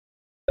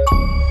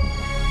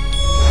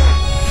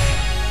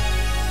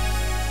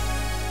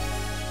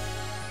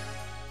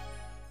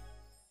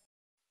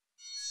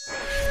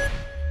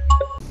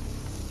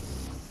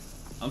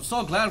I'm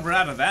so glad we're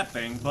out of that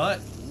thing, but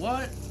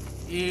what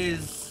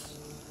is...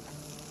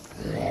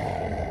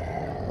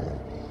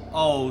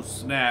 Oh,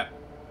 snap.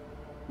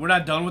 We're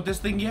not done with this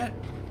thing yet?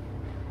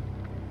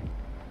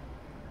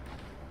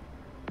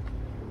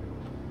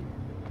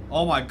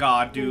 Oh my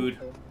god, dude.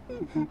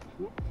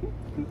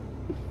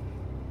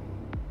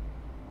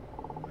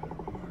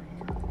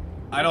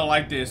 I don't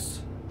like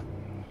this.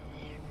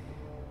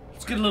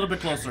 Let's get a little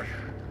bit closer.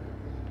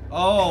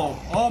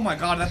 Oh my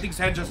god, that thing's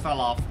head just fell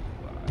off.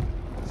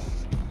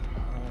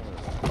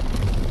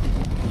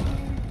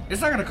 It's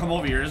not gonna come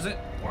over here, is it?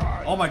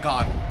 Oh my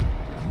god.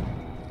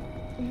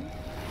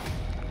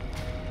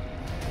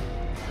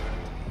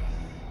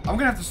 I'm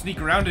gonna have to sneak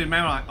around it,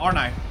 man, aren't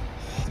I?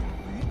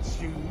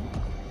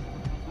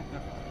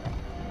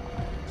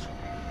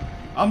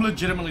 I'm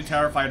legitimately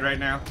terrified right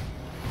now.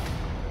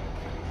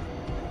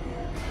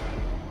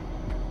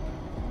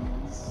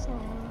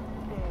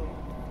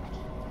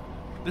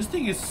 This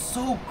thing is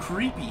so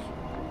creepy.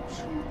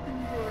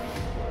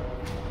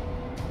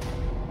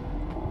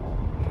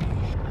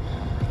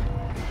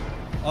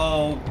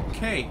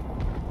 Okay.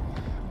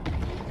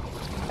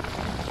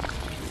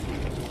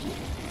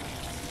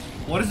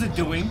 What is it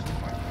doing?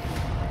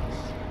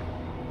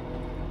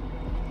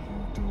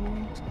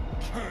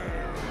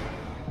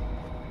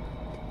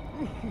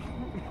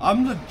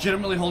 I'm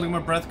legitimately holding my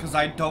breath because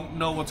I don't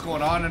know what's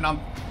going on and I'm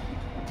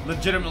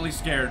legitimately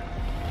scared.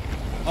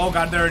 Oh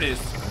god, there it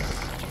is.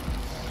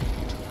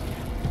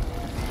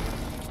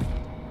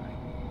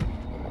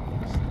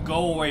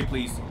 Go away,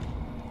 please.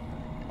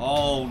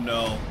 Oh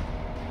no.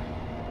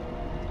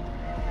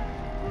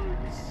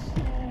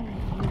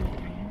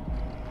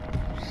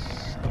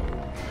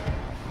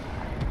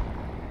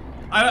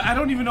 I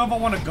don't even know if I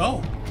want to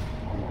go.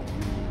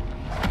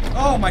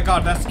 Oh my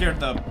god, that scared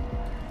them.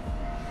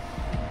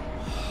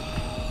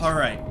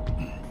 Alright.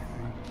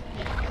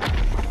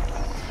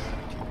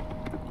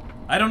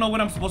 I don't know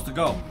when I'm supposed to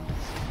go.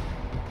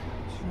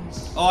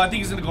 Oh, I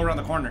think he's gonna go around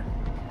the corner.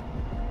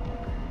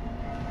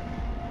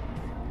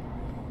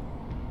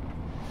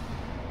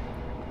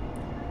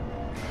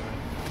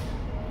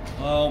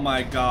 Oh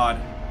my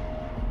god.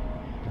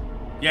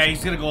 Yeah,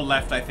 he's gonna go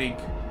left, I think.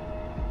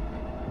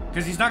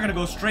 Because he's not gonna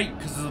go straight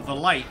because of the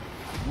light.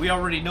 We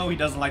already know he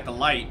doesn't like the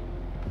light.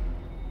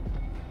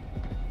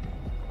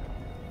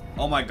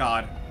 Oh my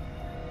god.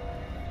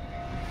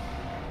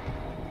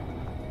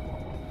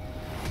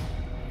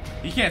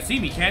 He can't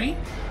see me, can he?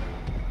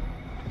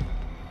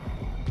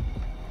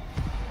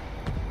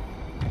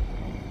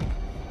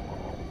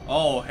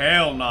 Oh,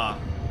 hell nah.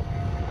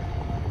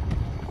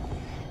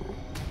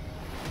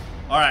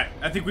 Alright,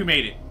 I think we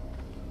made it.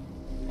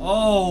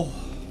 Oh.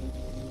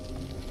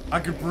 I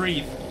could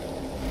breathe.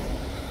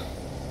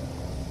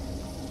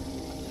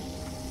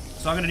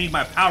 So I'm gonna need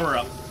my power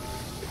up.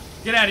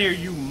 Get out of here,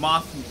 you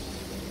moth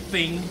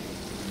thing.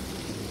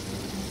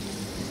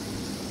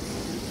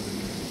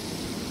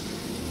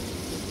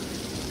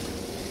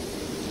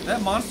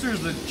 That monster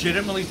is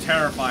legitimately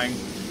terrifying.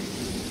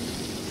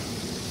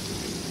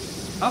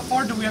 How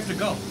far do we have to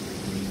go?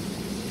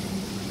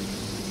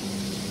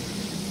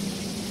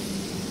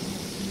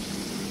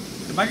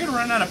 Am I gonna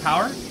run out of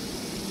power?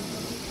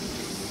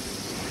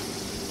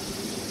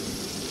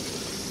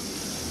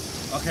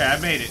 Okay, I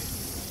made it.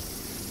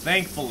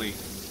 Thankfully.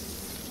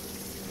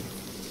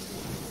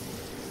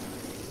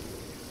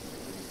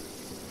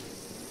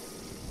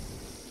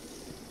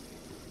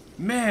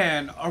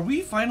 Man, are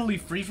we finally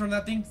free from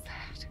that thing?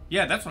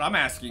 Yeah, that's what I'm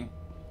asking.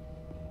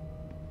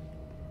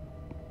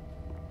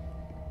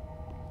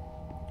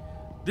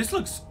 This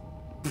looks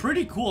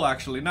pretty cool,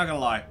 actually, not gonna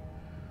lie.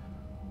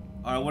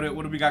 Alright,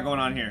 what do we got going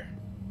on here?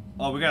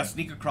 Oh, we gotta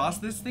sneak across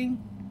this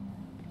thing?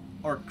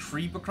 Or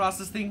creep across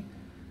this thing?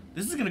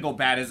 This is gonna go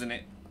bad, isn't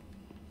it?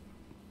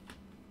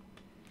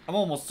 I'm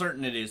almost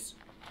certain it is.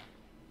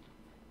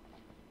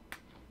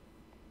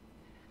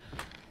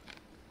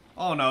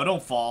 Oh no,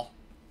 don't fall.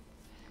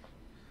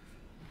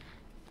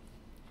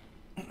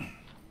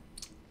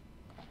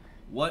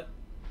 What?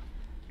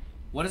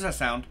 What does that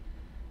sound?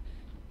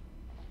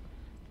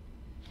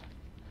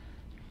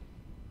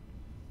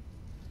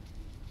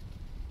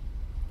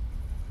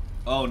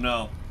 Oh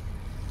no.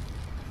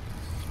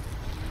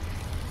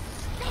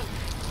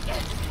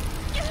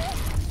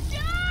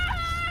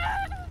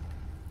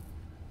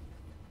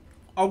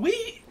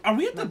 Are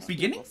we at the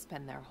beginning? People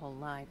spend their whole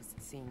lives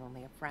seeing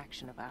only a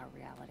fraction of our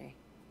reality.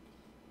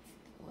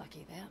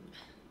 Lucky them.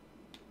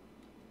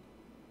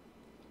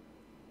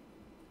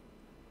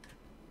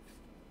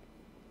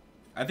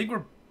 I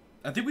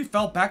think we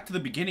fell back to the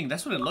beginning.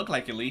 That's what it looked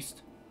like, at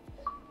least.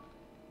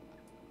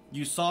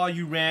 You saw,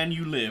 you ran,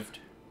 you lived.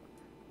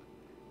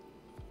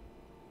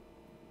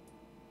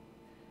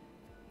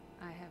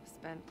 I have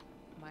spent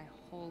my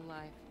whole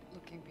life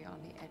looking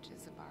beyond the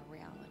edges of our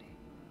reality.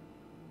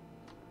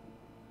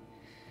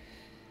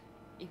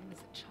 Even as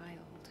a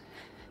child,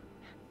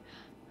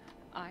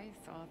 I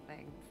saw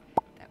things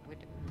that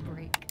would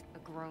break a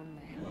grown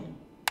man.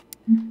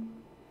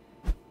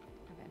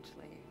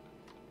 Eventually,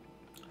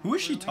 who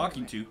is she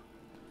talking to?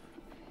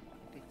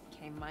 it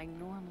became my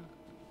normal.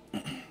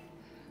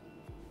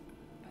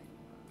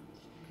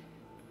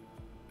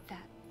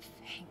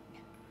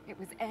 It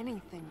was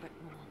anything but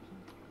normal.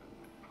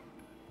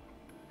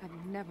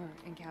 I've never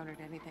encountered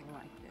anything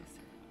like this.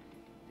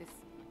 This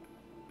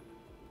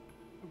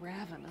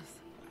ravenous.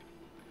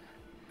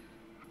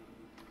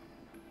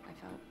 I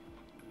felt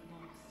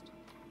lost.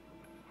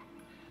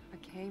 I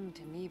came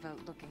to Neva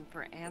looking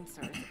for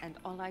answers, and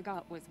all I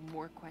got was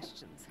more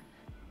questions.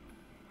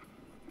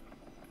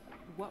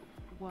 What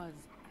was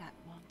that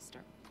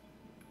monster?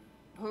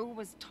 Who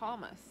was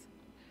Thomas?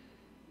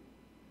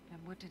 And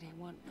what did he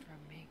want from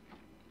me?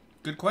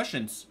 Good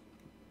questions.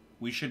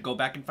 We should go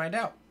back and find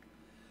out.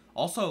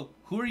 Also,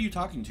 who are you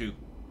talking to?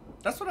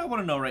 That's what I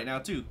want to know right now,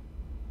 too.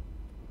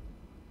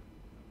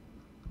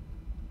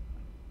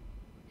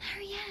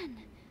 Marianne!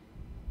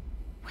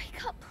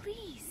 Wake up,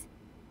 please!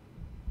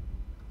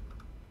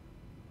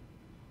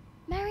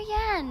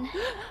 Marianne!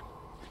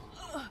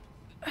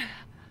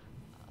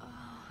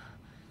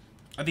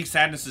 I think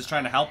Sadness is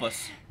trying to help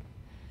us.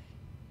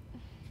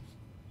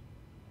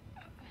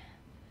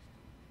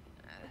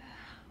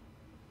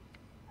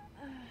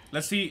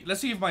 Let's see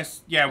if my...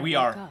 Yeah, we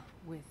I woke are. up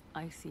with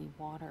icy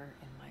water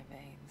in my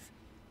veins.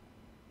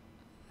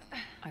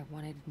 I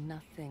wanted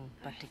nothing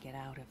but to get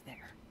out of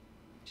there.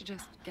 To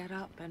just get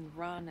up and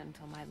run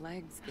until my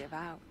legs give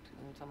out,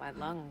 until my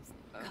lungs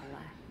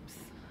collapse.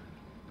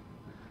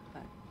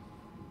 But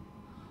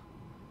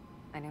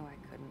I knew I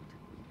couldn't.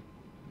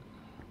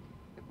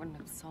 It wouldn't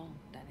have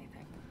solved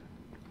anything.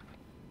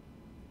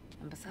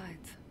 And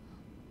besides,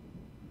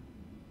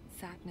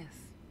 Sadness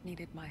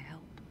needed my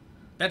help.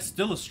 That's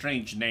still a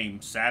strange name,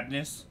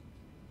 Sadness.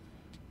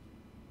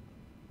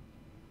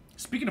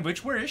 Speaking of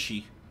which, where is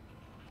she?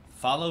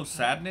 Follow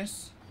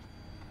Sadness?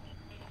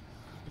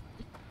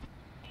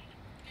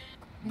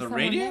 The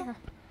radio? There?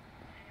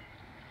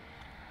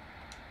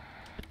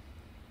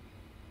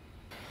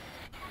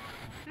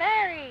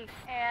 Merry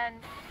and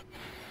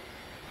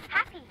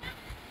happy.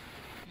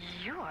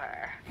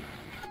 You're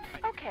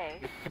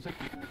okay.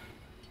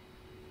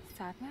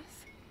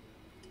 Sadness?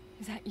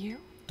 Is that you?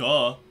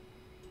 Duh.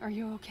 Are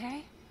you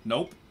okay?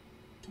 Nope.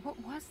 What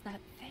was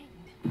that thing?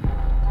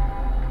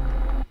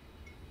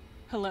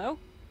 Hello?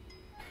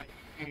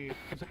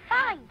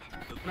 Find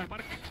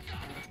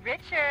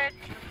Richard.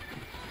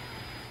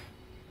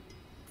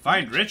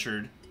 Find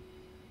Richard.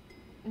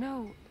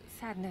 No,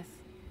 Sadness.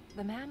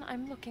 The man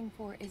I'm looking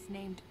for is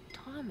named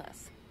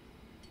Thomas.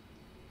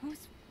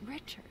 Who's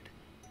Richard?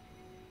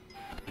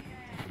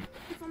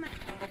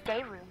 The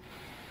day room.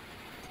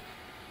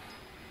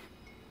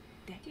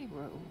 Day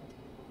room.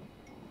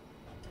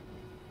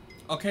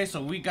 Okay,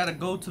 so we gotta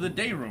go to the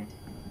day room.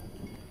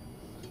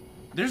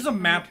 There's a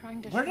map.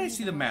 trying to Where did show I me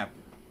see the the map? map?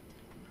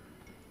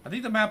 I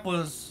think the map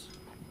was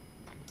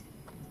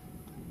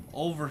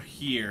over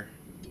here.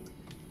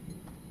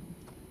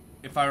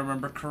 If I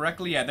remember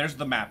correctly. Yeah, there's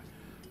the map.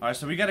 Alright,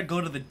 so we gotta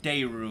go to the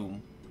day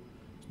room.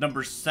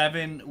 Number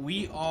 7.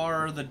 We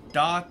are the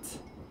dot.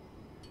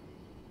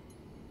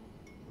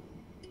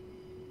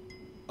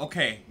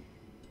 Okay.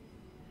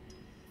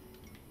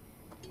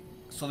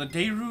 So the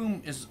day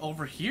room is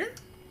over here?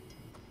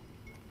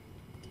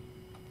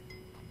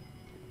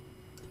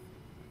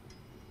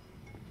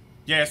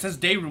 Yeah, it says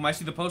day room. I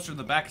see the poster in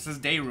the back. It says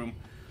day room.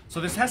 So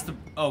this has to...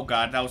 Oh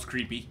god, that was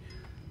creepy.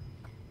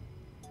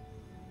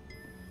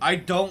 I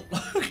don't...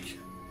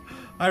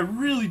 I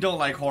really don't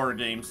like horror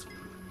games.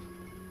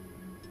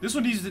 This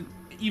one isn't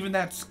even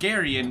that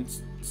scary, and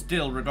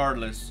still,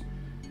 regardless.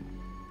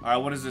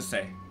 Alright, what does this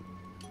say?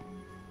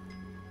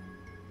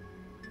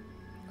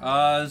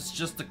 It's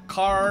just a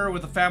car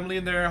with a family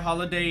in there,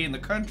 holiday in the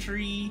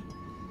country.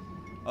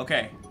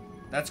 Okay,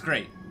 that's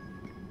great.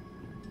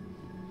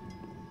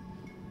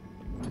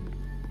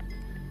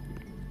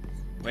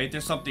 Wait,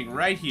 there's something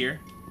right here.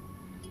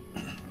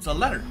 It's a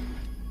letter.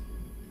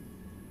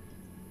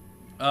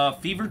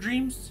 Fever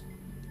dreams?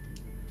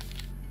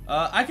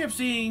 I kept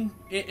seeing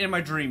it in my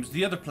dreams,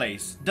 the other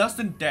place. Dust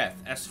and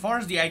death, as far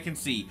as the eye can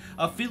see.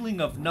 A feeling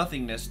of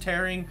nothingness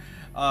tearing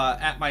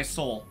at my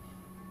soul.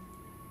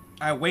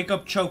 I wake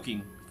up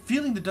choking,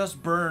 feeling the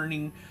dust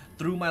burning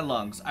through my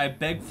lungs. I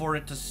beg for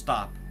it to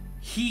stop.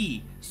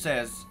 He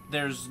says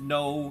there's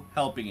no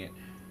helping it.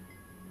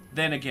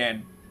 Then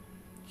again,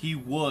 he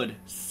would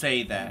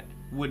say that,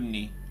 wouldn't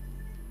he?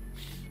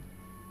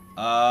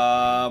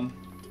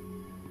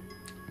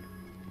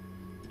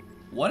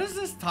 What is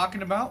this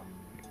talking about?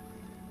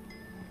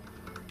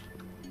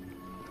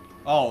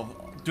 Oh,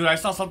 dude, I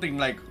saw something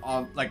like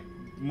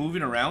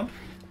moving around.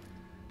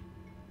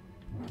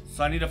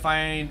 So I need to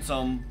find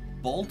some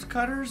bolt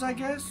cutters, I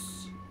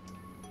guess.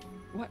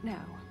 What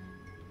now?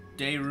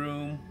 Day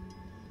room.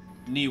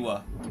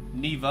 Neva.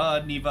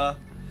 Neva.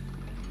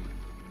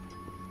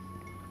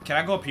 Can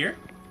I go up here?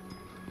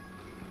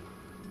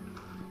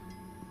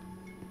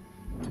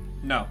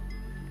 No.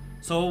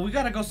 So we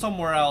gotta go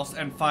somewhere else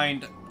and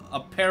find a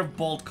pair of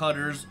bolt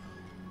cutters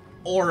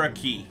or a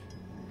key.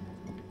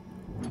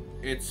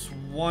 It's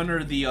one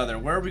or the other.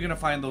 Where are we gonna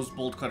find those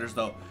bolt cutters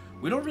though?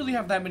 We don't really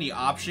have that many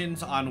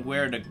options on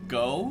where to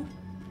go.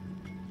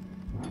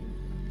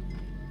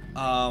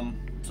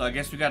 So I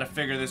guess we gotta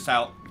figure this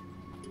out.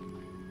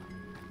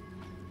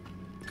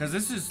 Because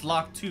this is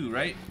locked too,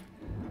 right?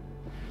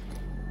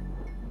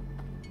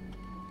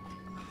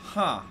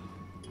 Huh.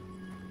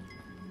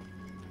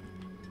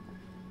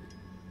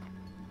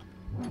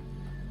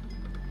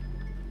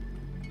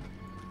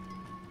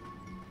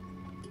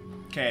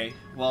 Okay,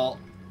 well,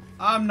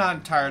 I'm not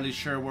entirely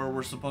sure where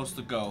we're supposed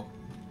to go.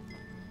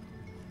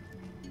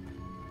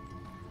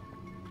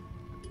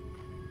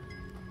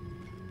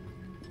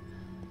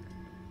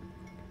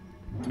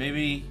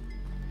 Maybe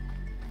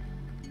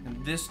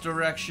in this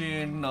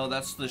direction. No,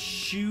 that's the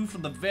shoe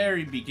from the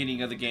very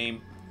beginning of the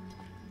game.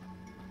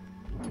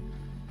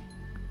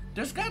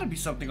 There's gotta be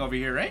something over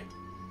here, right?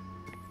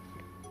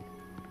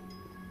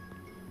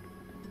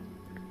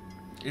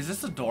 Is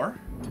this a door?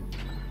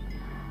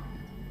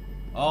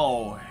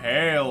 Oh,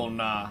 hell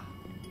nah.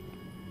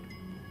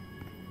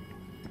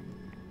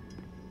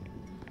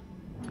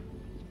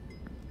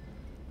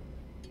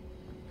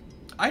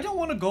 I don't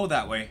want to go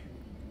that way.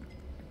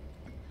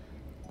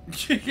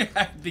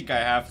 I think I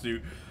have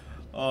to.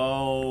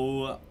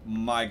 Oh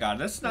my god,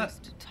 that's not...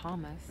 First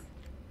Thomas,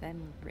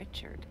 then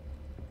Richard.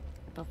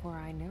 Before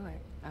I knew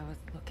it, I was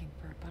looking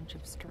for a bunch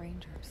of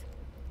strangers.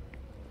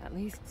 At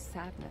least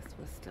sadness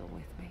was still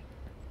with me,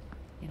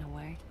 in a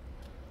way.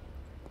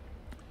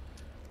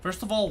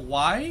 First of all,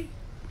 why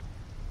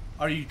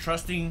are you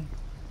trusting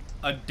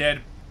a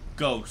dead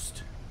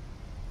ghost?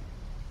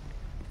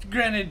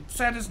 Granted,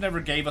 Sadness never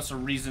gave us a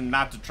reason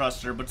not to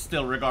trust her, but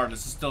still,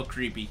 regardless, it's still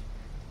creepy.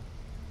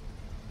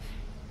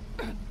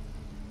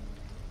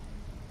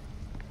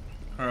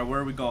 Alright,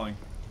 where are we going?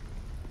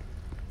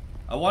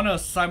 I want to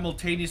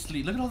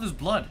simultaneously... Look at all this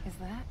blood. Is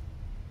that?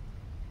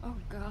 Oh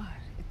god,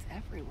 it's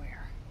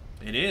everywhere.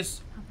 It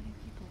is. How many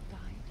people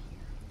died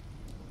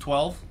here?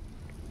 12.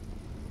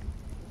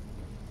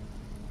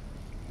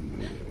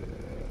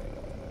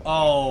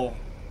 Oh,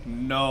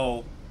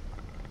 no.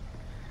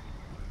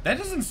 That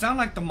doesn't sound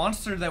like the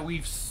monster that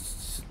we've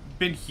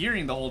been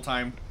hearing the whole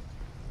time.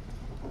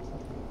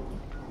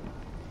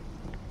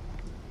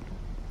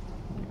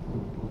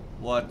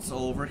 What's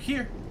over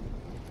here?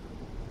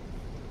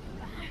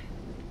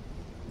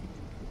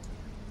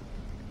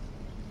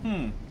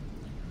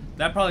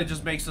 That probably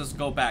just makes us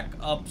go back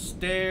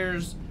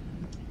upstairs.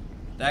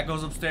 That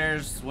goes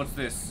upstairs. What's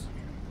this?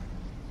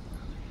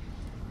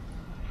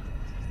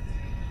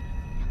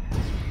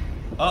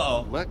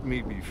 Uh-oh. Let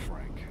me be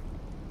frank.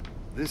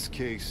 This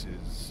case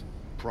is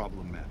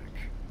problematic.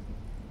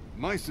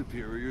 My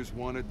superiors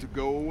want it to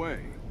go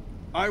away.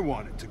 I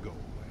want it to go away.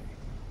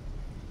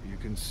 You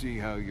can see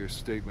how your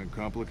statement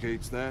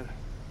complicates that?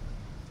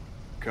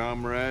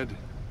 Comrade?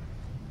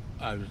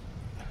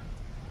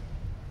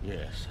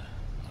 Yes,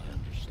 I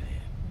understand.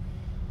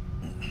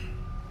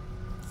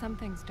 Some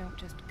things don't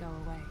just go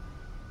away.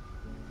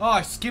 Oh,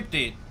 I skipped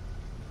it.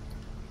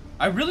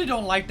 I really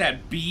don't like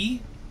that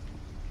B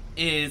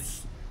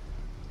is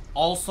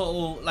also,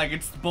 like,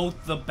 it's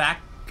both the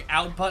back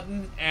out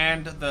button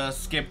and the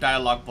skip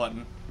dialogue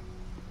button.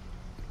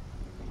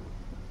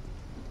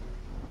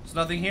 There's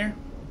nothing here?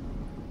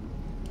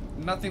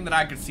 Nothing that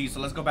I could see, so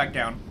let's go back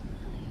down.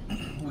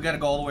 We gotta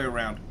go all the way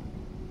around.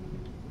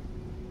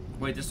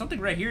 Wait, there's something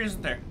right here,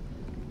 isn't there?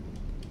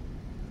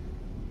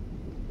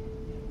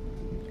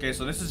 Okay,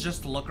 so this is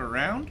just to look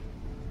around.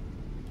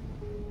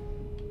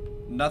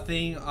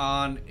 Nothing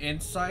on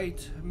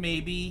insight,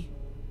 maybe?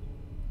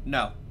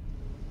 No.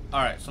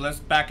 Alright, so let's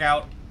back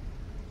out.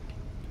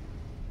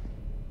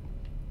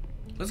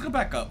 Let's go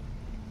back up.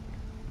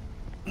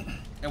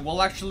 And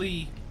we'll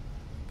actually...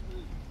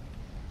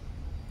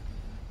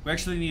 We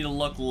actually need to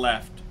look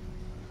left.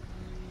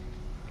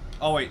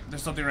 Oh wait,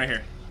 there's something right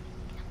here.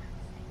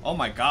 Oh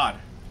my god.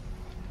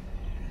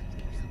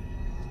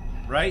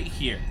 Right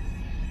here.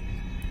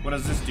 What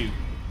does this do?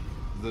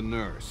 The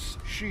nurse.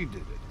 She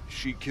did it.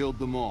 She killed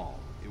them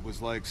all. It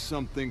was like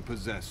something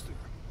possessed her.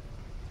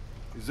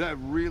 Is that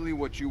really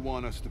what you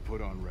want us to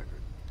put on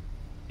record?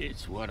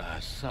 It's what I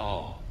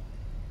saw.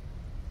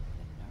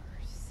 The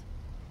nurse.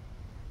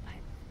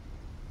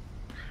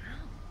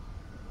 How?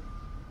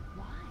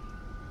 Why?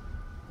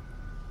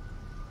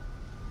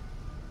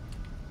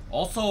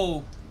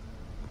 Also,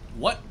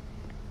 what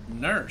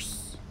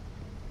nurse?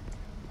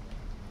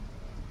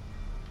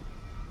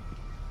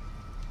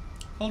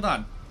 Hold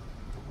on.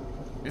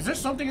 Is there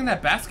something in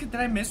that basket? Did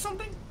I miss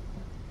something?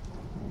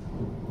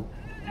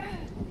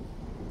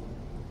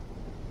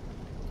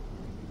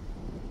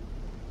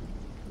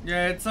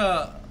 Yeah, it's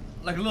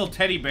like a little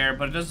teddy bear,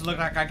 but it doesn't look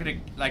like I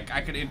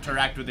could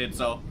interact with it,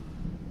 so.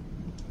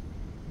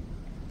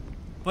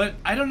 But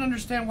I don't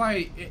understand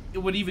why it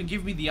would even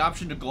give me the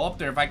option to go up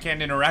there if I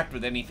can't interact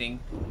with anything.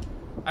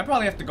 I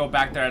probably have to go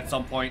back there at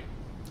some point.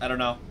 I don't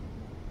know.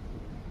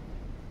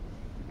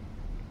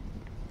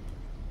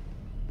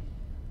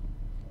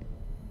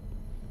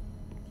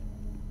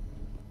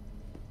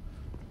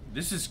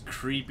 This is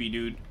creepy,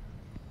 dude.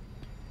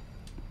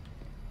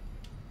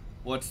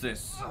 What's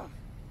this?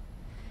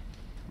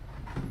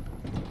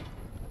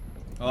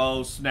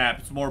 Oh, snap.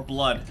 It's more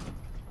blood.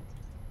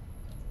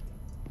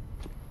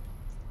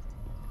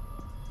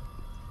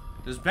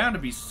 There's bound to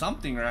be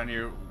something around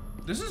here.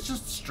 This is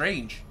just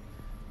strange.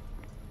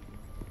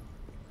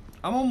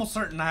 I'm almost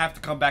certain I have to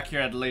come back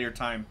here at a later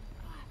time.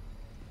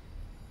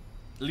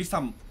 At least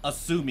I'm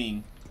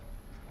assuming,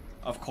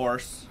 of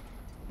course.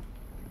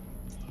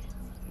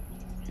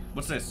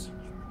 What's this?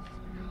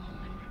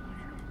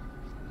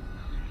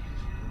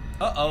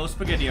 Uh-oh,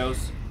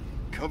 SpaghettiOs.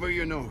 Cover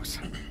your nose.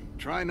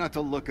 Try not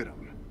to look at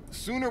them. The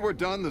sooner we're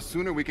done, the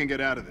sooner we can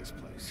get out of this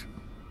place.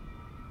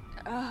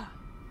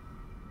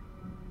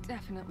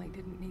 Definitely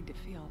didn't need to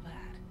feel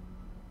that.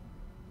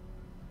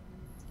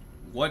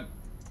 What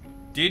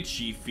did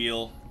she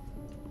feel?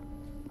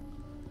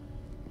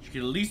 She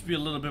could at least be a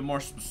little bit more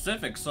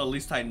specific, so at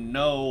least I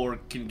know or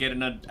can get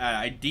an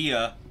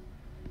idea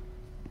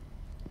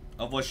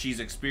of what she's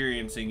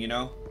experiencing, you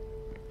know?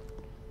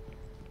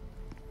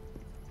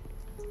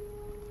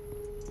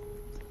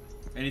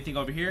 Anything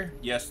over here?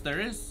 Yes, there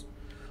is.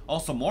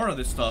 Also, more of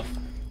this stuff.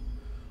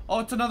 Oh,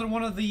 it's another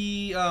one of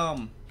the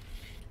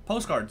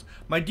postcards.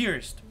 My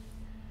dearest,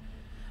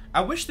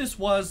 I wish this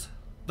was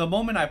the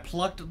moment I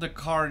plucked the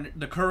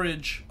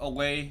courage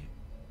away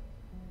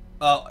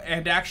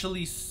and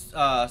actually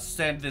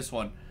send this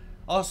one.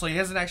 Also, he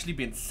hasn't actually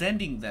been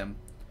sending them.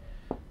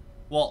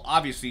 Well,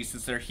 obviously,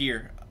 since they're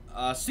here.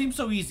 Seems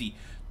so easy.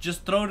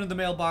 Just throw it in the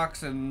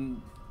mailbox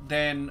and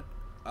then,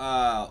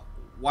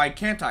 why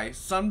can't I?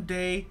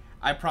 Someday,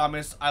 I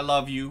promise, I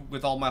love you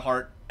with all my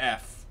heart,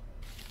 F.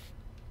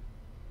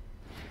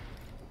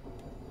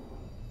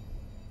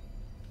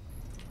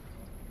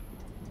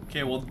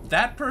 Okay, well,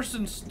 that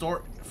person's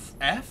store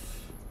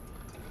F?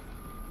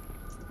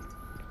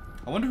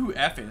 I wonder who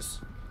F is.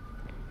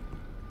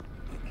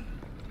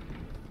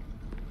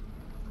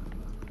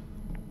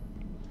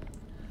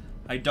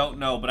 I don't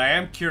know, but I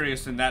am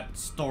curious in that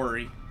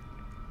story.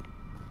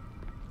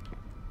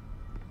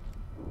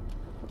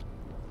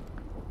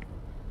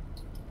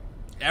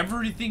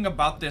 Everything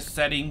about this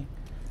setting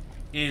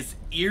is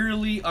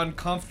eerily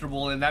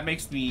uncomfortable, and that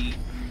makes me,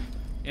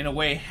 in a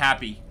way,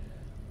 happy.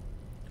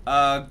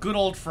 Good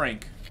old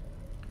Frank.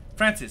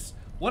 Francis,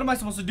 what am I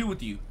supposed to do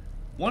with you?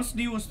 Once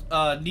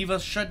Neva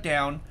shut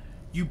down,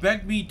 you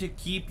begged me to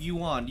keep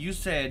you on. You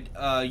said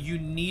you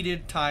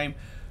needed time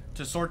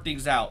to sort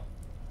things out.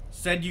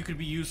 Said you could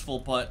be useful,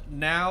 but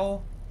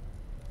now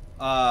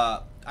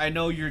I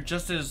know you're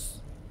just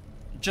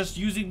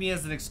using me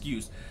as an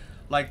excuse.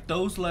 Like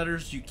those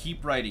letters you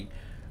keep writing.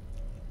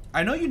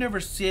 I know you never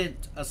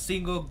sent a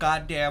single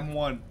goddamn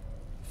one.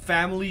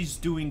 Family's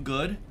doing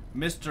good,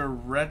 Mr.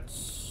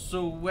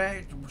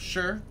 Retsuet,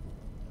 sure.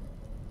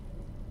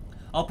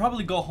 I'll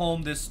probably go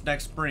home this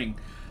next spring.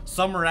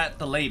 Summer at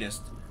the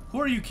latest.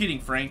 Who are you kidding,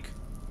 Frank?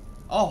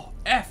 Oh,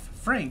 F,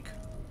 Frank.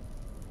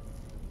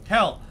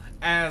 Hell,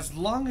 as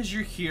long as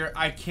you're here,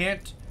 I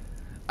can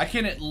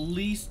at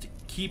least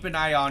keep an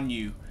eye on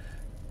you.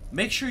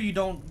 Make sure you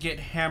don't get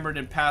hammered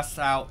and pass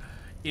out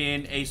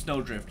in a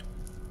snowdrift.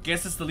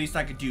 Guess it's the least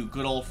I could do,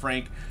 good old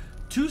Frank.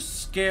 Too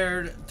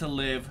scared to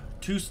live,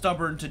 too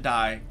stubborn to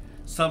die.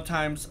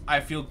 Sometimes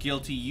I feel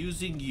guilty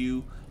using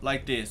you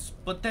like this,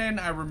 but then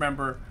I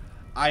remember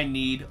I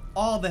need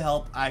all the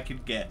help I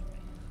could get.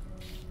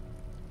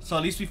 So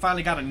at least we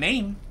finally got a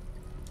name.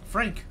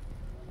 Frank.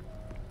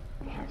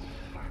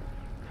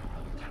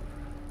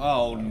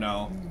 Oh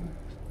no.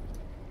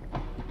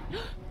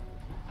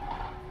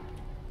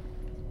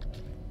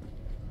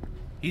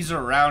 He's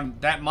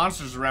around, that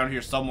monster's around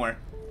here somewhere.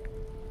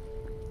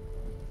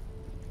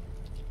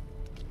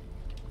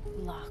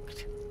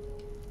 Locked.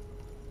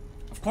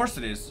 Of course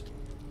it is.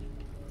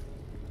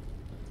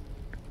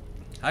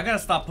 I gotta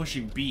stop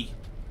pushing B.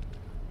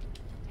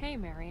 Hey,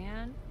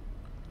 Marianne.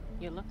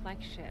 You look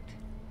like shit.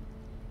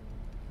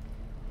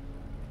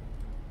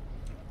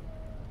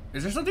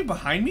 Is there something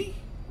behind me?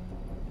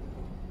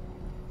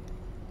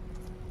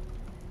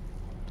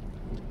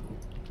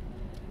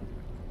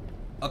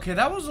 Okay,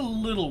 that was a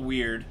little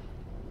weird.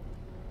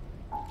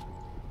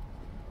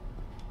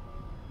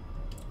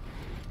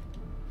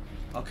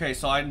 Okay,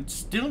 so I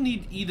still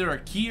need either a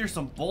key or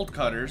some bolt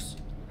cutters.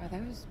 Are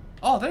those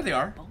Oh, there they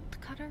are. bolt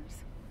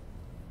cutters?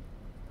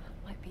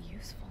 Might be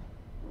useful.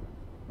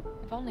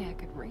 If only I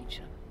could reach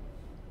them.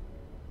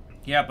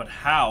 Yeah, but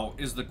how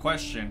is the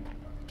question.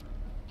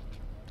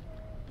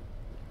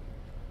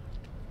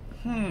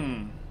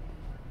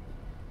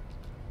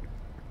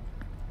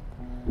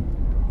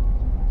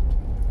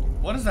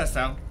 What does that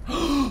sound?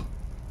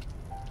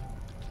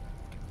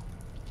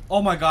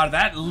 Oh my god,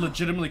 that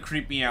legitimately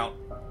creeped me out.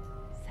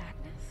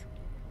 Sadness?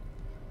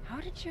 How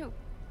did you...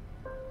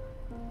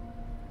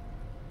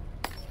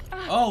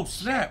 Oh,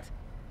 snap.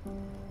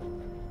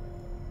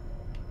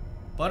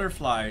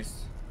 Butterflies.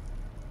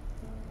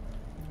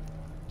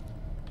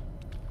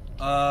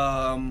 Do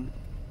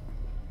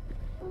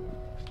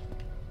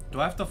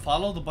I have to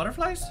follow the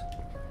butterflies?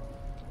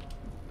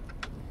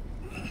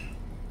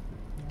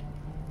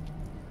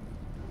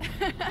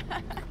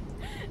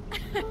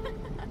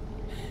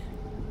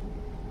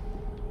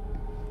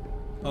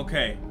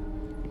 Okay.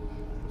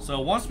 So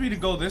it wants me to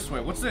go this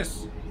way. What's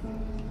this?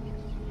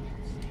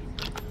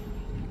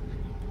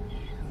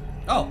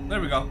 Oh, there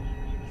we go.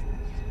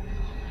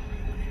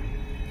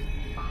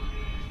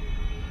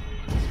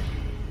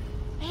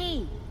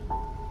 Hey,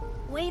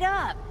 wait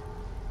up.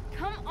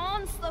 Come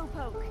on,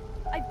 Slowpoke.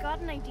 I've got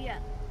an idea.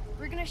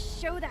 We're gonna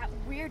show that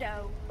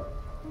weirdo.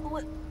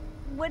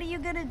 What are you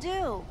gonna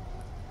do?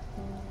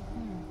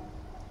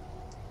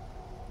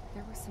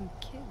 There were some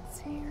kids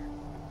here.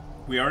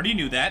 We already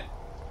knew that.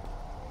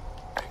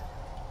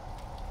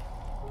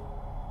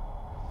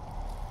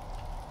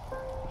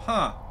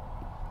 Huh.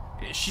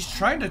 She's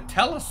trying to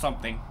tell us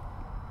something.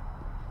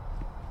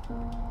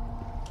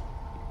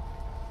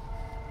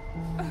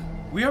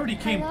 We already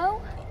came.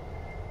 Hello?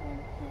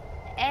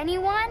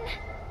 Anyone?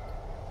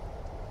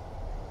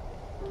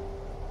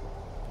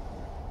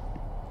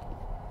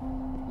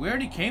 We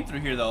already came through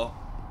here though.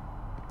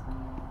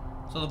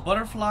 So the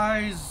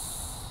butterflies.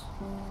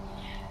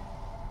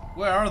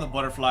 Where are the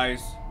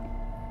butterflies?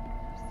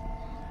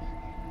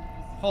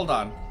 Hold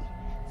on.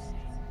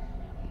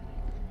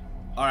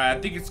 Alright,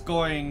 I think it's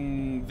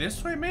going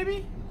this way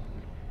maybe?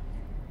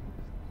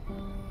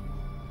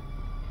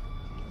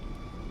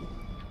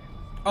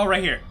 Oh,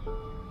 right here.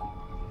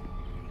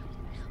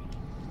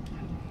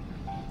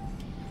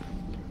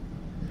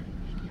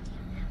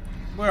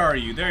 Where are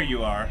you? There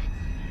you are.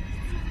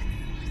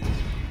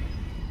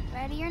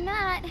 Ready or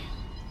not,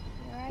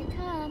 here I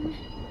come.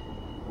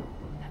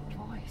 That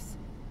voice.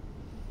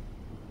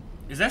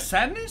 Is that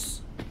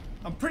Sadness?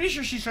 I'm pretty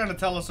sure she's trying to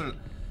tell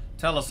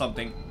us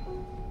something.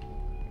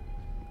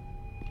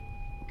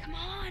 Come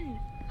on,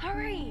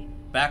 hurry.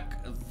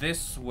 Back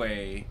this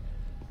way.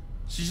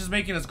 She's just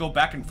making us go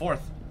back and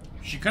forth.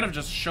 She could have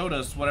just showed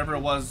us whatever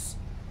it was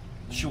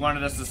she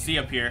wanted us to see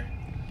up here.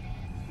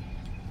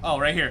 Oh,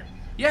 right here.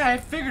 Yeah, I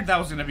figured that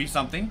was gonna be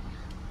something.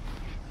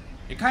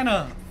 It kind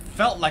of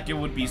felt like it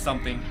would be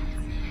something.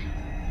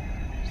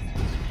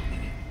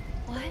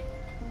 What?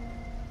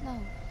 No.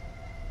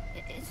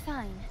 It's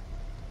fine.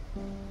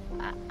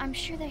 I'm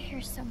sure they're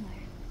here somewhere.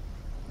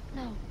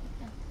 No.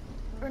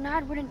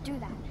 Bernard wouldn't do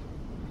that.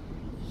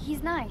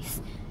 He's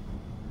nice.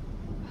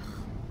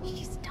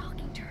 She's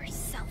talking to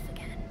herself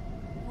again.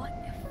 What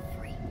a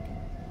freak.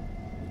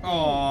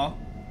 Aww.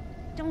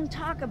 Don't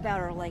talk about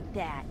her like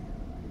that.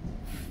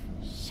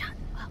 Shut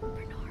up,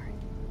 Bernard.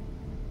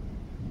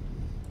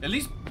 At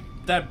least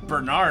that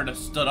Bernard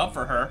stood up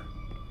for her.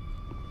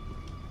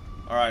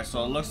 Alright,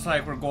 so it looks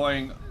like we're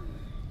going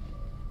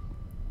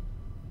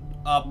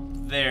up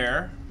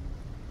there.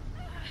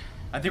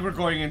 I think we're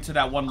going into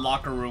that one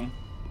locker room.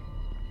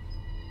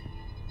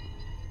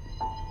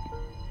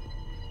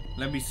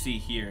 Let me see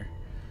here.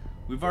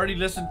 We've already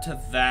listened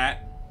to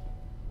that.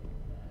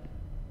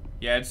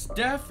 Yeah, it's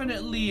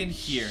definitely in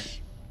here.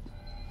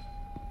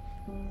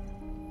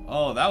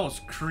 Oh, that was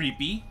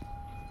creepy.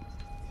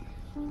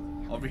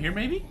 Over here,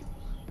 maybe?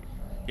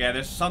 Yeah,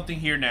 there's something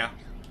here now.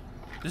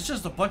 There's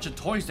just a bunch of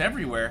toys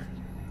everywhere.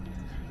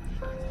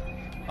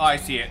 Oh, I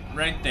see it.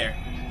 Right there.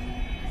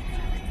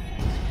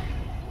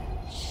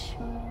 Shh,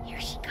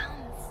 here she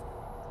comes.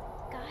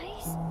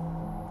 Guys,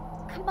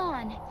 come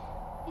on.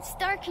 It's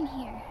dark in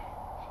here.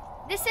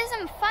 This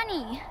isn't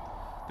funny.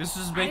 This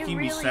is making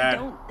me I really sad.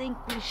 don't think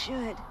we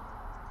should.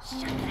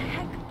 Shut the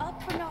heck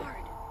up,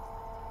 Bernard.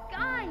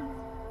 Guys!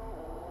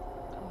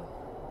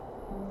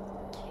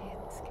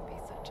 Kids can be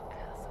such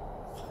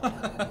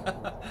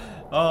assholes.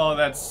 Oh,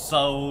 that's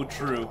so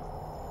true.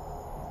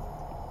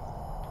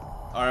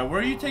 Alright, where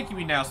are you taking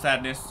me now,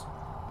 Sadness?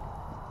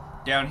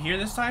 Down here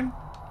this time?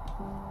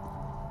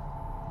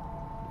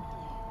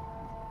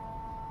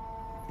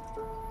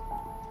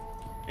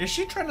 Is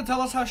she trying to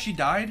tell us how she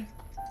died?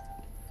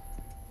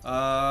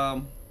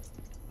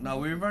 No,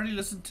 we've already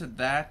listened to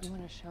that. You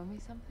want to show me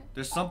something?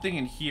 There's something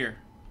in here.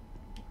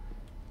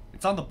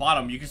 It's on the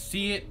bottom. You can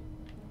see it.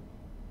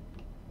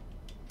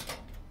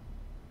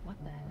 What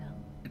the hell?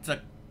 It's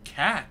a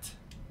cat.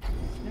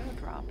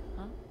 Snowdrop,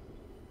 huh?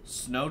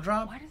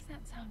 Snowdrop? Why does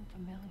that sound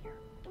familiar?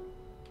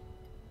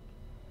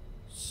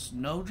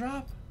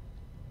 Snowdrop?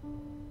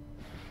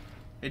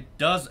 It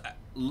does.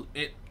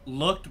 It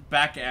looked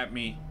back at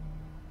me.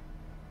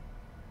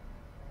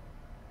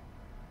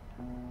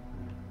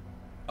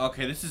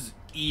 Okay, this is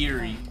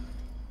eerie.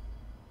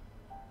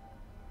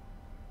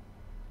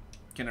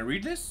 Can I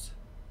read this?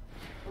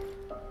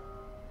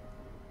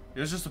 It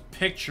was just a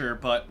picture,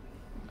 but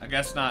I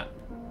guess not.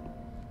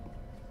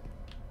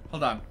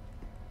 Hold on.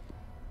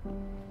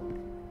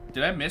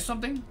 Did I miss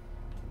something?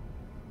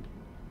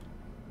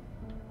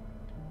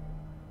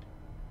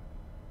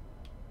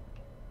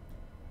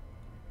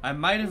 I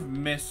might have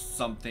missed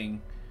something,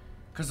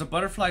 because the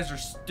butterflies are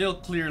still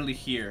clearly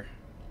here.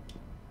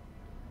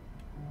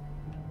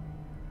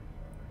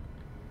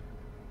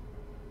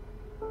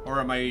 Or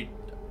am I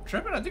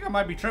tripping? I think I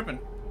might be tripping.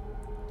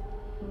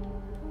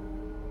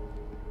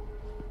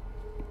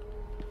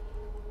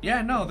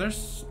 Yeah, no, there's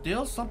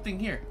still something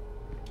here.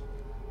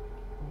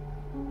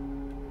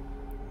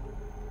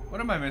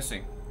 What am I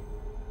missing?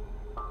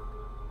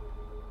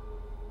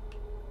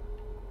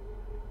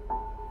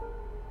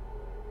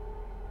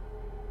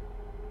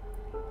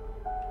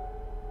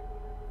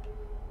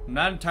 I'm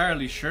not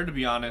entirely sure, to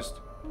be honest.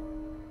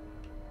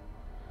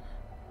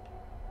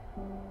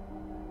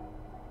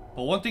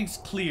 But one thing's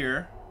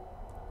clear.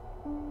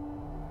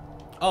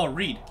 Oh,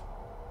 read.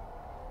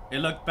 It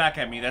looked back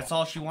at me. That's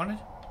all she wanted?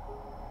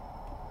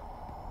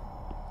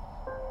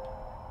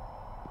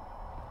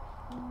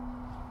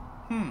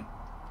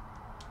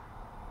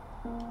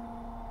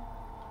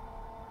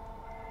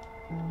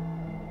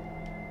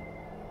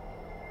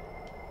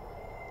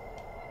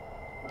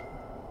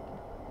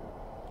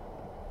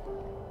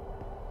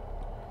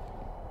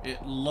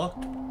 It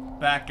looked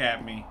back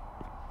at me.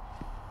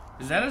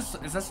 Is that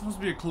supposed to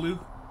be a clue?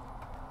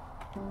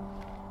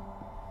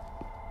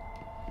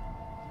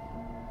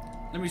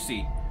 Let me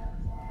see.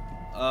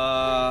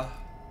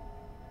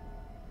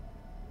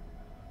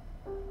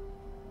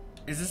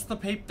 Is this the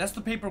paper? That's the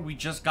paper we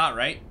just got,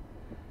 right?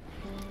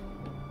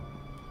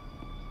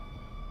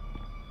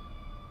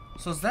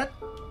 So is that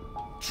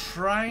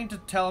trying to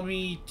tell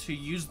me to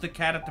use the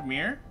cat at the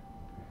mirror?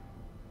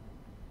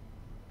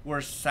 Where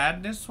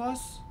sadness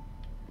was?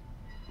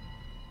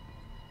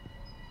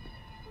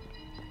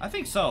 I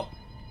think so.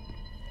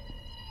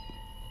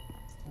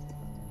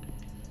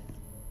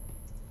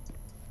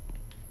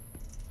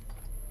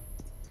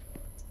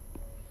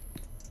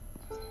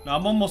 Now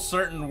I'm almost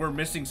certain we're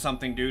missing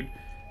something, dude.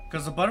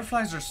 Because the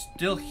butterflies are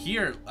still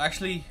here.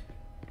 Actually,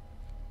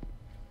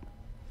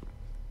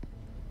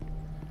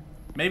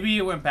 maybe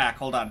it went back.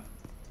 Hold on.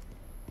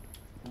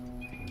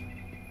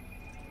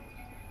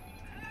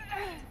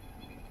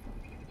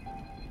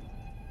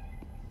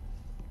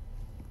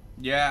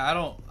 Yeah,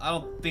 I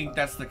don't think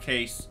that's the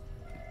case.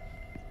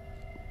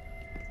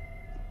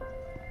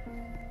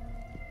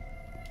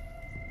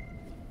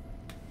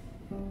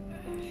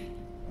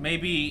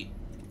 Maybe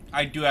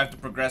I do have to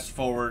progress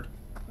forward.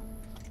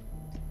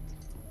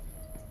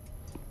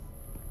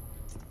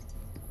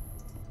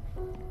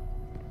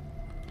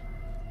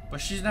 But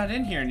she's not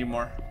in here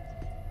anymore.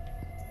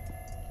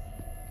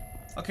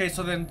 Okay,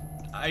 so then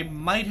I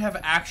might have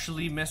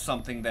actually missed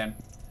something then.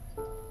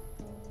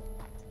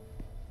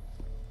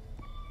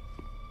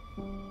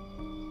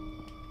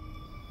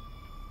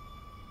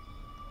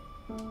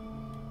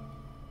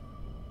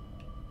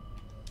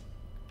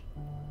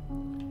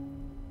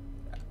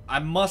 I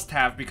must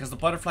have, because the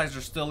butterflies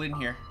are still in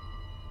here.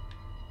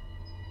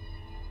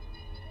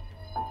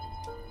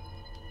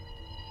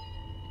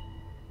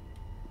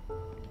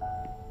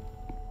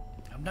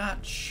 I'm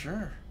not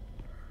sure.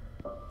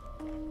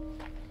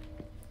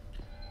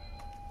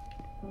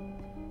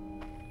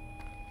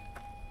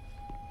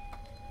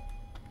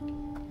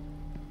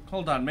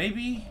 Hold on,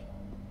 maybe?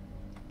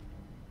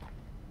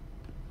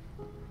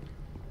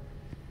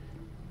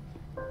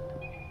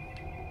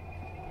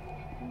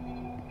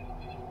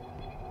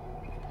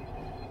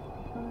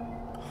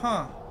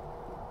 Huh.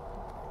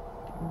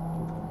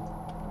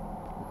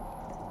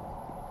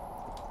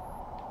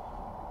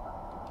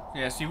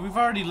 Yeah, see, we've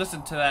already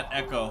listened to that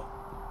echo.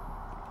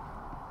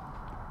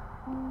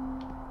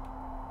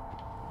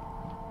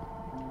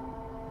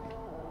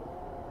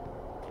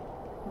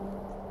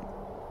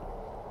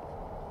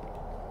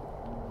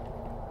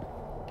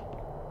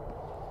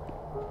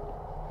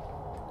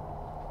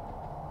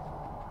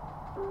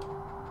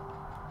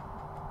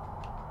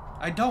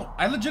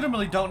 I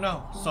legitimately don't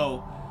know.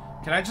 So,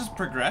 can I just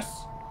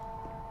progress?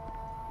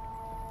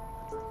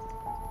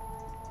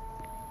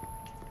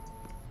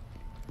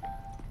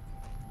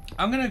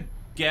 I'm gonna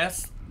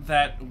guess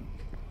that...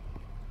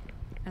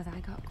 As I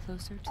got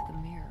closer to the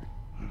mirror,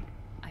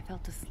 I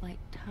felt a slight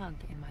tug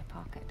in my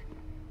pocket.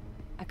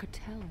 I could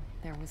tell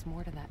there was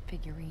more to that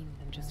figurine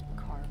than just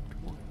carved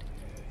wood.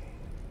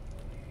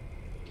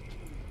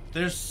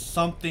 There's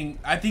something...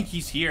 I think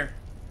he's here.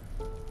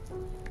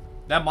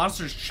 That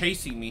monster's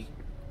chasing me.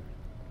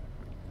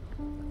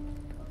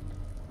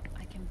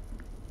 I can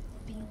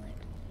feel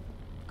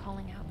it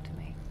calling out to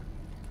me.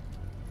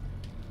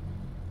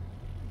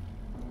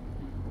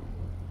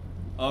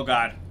 Oh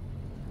God.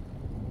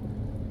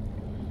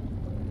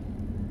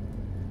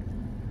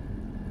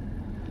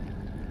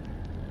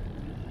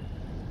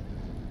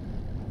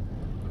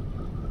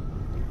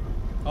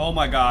 Oh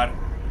my God.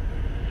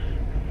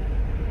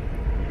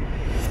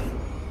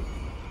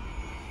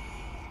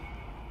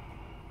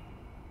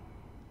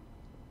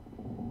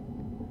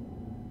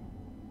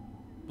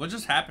 What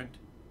just happened?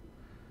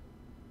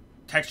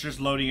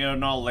 Textures loading in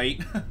and all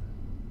late.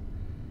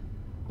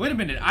 Wait a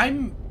minute,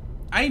 I'm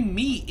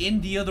me in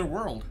the other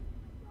world.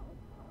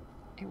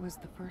 It was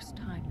the first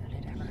time that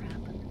it ever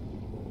happened.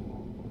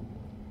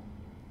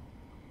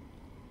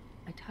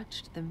 I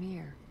touched the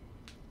mirror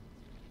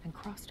and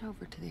crossed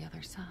over to the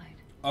other side.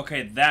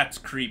 Okay, that's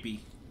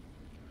creepy.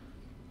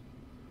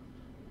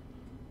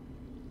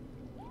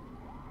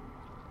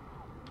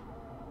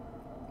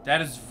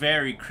 That is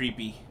very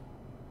creepy.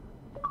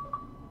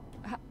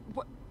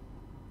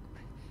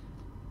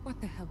 What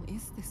the hell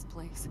is this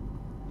place?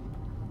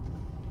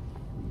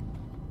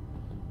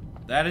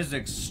 That is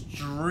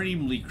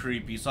extremely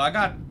creepy. So I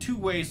got two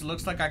ways. It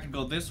looks like I could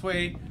go this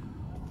way.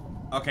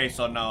 Okay,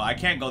 so no, I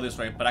can't go this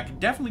way, but I can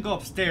definitely go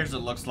upstairs, it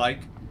looks like.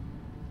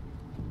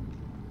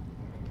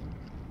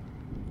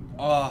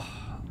 Oh.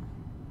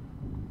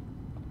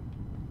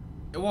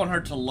 It won't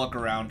hurt to look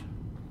around.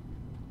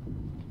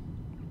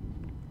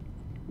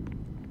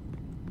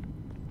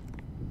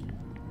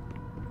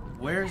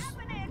 Where's...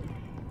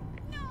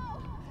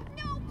 No!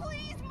 No,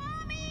 please,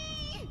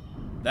 Mommy!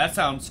 That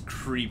sounds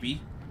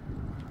creepy.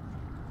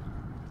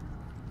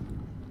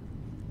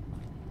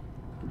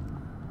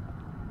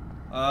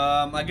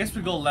 I guess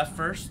we go left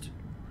first.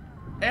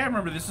 Hey, I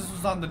remember this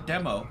was on the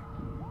demo.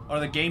 Or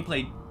the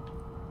gameplay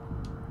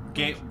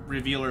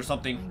reveal or I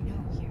something.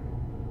 know you.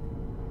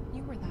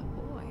 You were that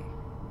boy.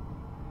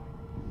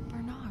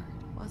 Bernard,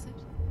 was it?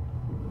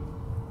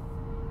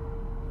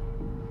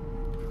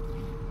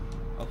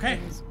 Okay.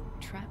 He was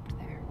trapped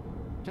there,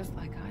 just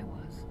like I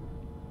was.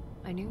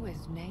 I knew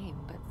his name,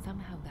 but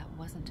somehow that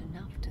wasn't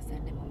enough to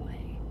send him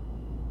away.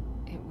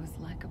 It was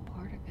like a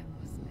part of him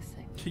was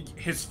missing.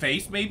 His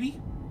face, maybe?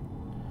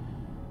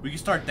 We can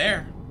start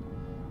there.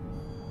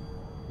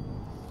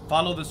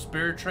 Follow the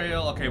spirit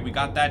trail. Okay, we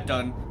got that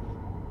done.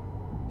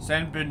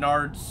 Send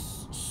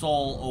Bernard's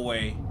soul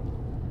away.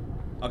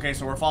 Okay,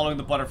 so we're following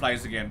the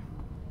butterflies again.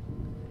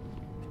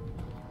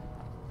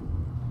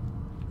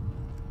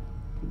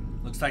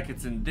 Looks like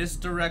it's in this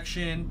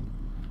direction.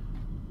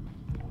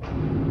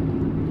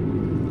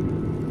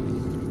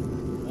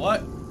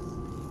 What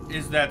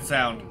is that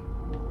sound?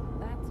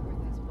 That's where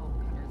those bolt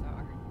cutters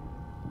are.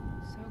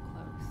 So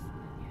close,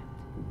 and yet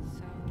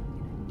so in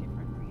a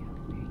different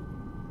reality.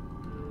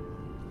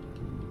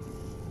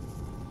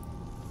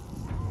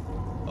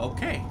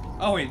 Okay.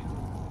 Oh, wait.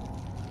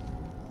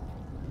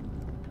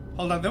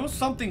 Hold on, there was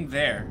something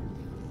there.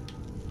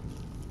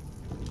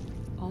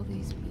 All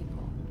these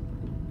people,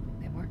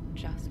 they weren't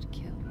just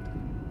killed.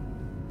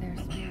 Their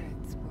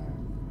spirits were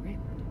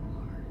ripped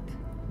apart.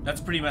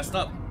 That's pretty messed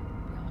up.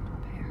 Beyond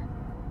repair.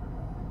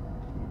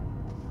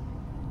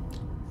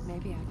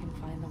 Maybe I can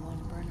find the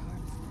one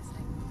Bernard's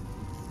missing.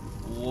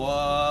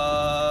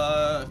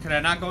 What? Can I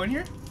not go in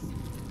here?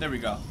 There we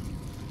go.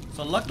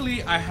 So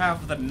luckily I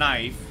have the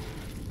knife.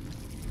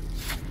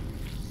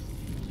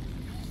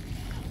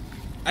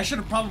 I should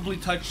have probably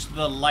touched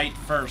the light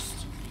first.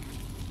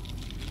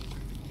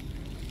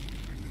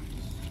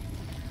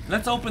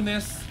 Let's open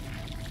this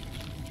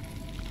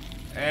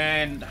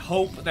and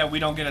hope that we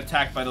don't get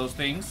attacked by those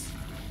things.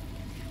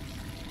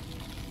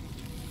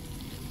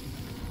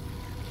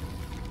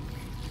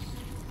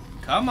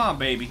 Come on,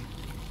 baby.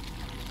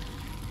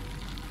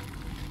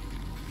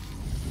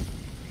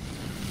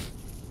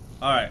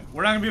 Alright,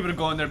 we're not gonna be able to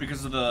go in there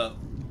because of the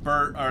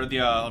bird or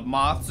the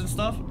moths and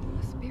stuff.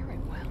 A spirit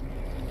well.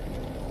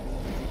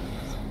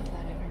 Some of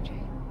that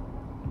energy.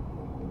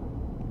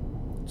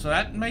 So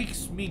that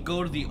makes me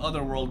go to the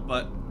other world,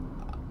 but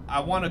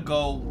I want to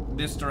go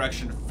this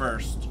direction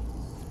first.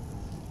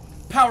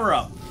 Power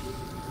up!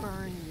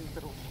 Burn, you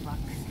little fucks.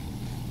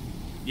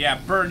 Yeah,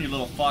 burn, you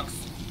little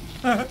fucks.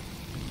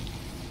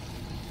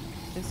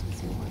 This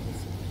was yours.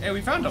 Hey,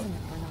 we found him. Wasn't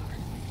it,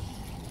 Bernard?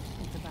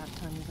 It's about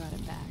time you got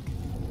it back.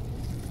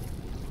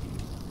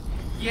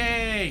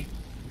 Yay!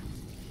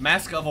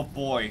 Mask of a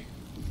boy.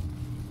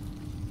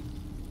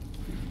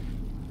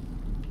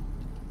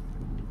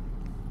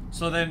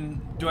 So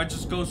then, do I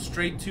just go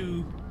straight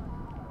to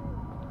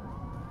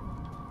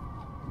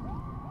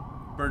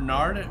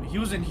Bernard? He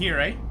was in here,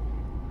 eh?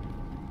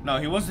 No,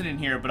 he wasn't in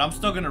here, but I'm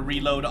still gonna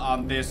reload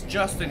on this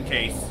just in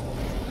case.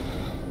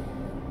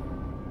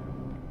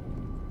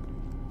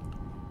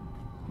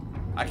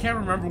 I can't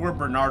remember where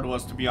Bernard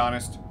was, to be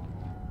honest.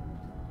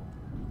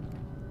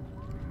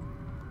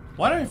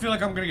 Why do I feel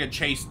like I'm gonna get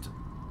chased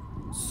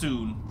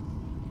soon?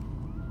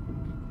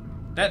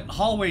 That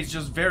hallway is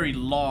just very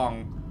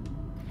long.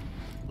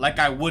 Like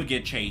I would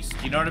get chased,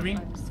 you know what I mean?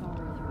 I'm sorry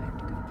you had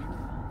to go through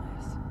all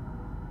this.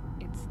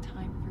 It's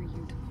time for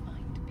you to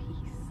find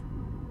peace.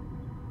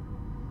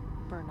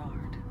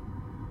 Bernard.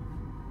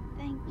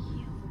 Thank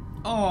you.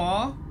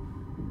 Aww.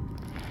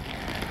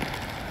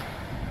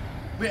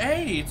 But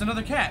hey, it's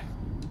another cat.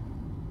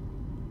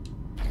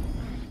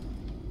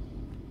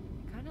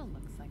 Kinda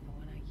looks like the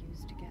one I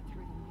used to get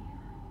through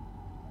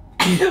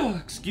the mirror.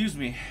 Excuse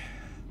me.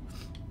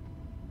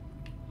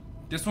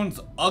 This one's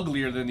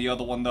uglier than the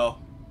other one, though.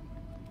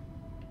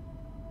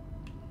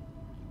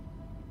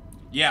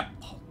 Yeah,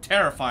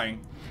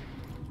 terrifying.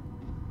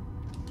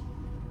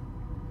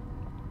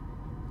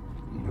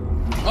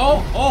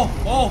 Oh, oh,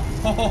 oh,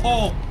 oh, oh,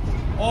 oh,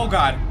 oh,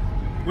 God.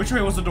 Which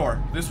way was the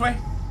door? This way?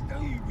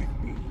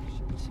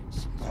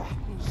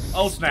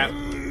 Oh, snap.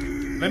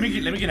 Let me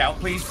get out,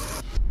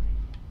 please.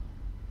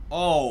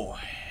 Oh,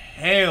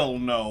 hell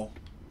no.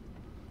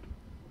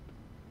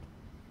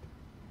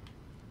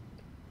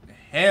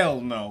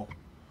 Hell no.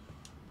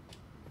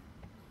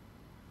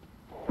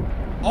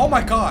 Oh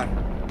my God.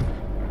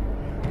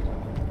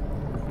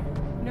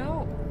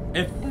 No.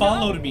 It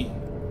followed me.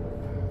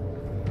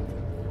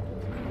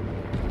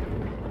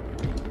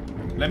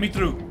 Let me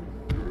through.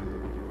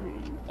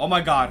 Oh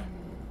my God.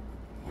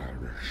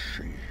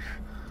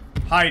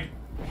 Hide.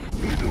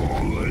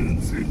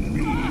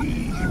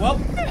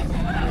 Well,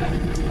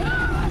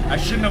 I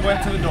shouldn't have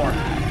went to the door.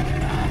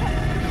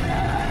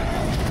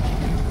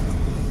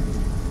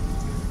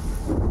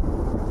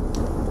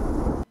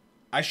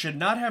 I should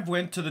not have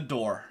went to the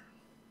door.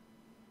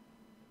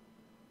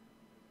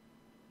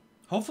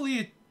 Hopefully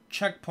it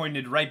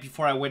checkpointed right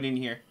before I went in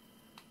here.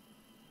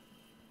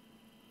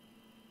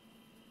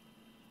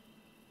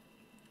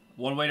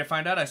 One way to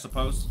find out, I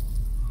suppose.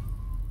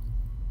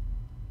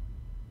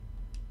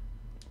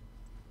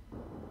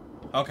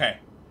 Okay.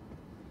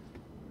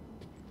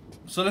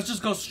 So let's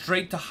just go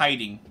straight to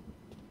hiding.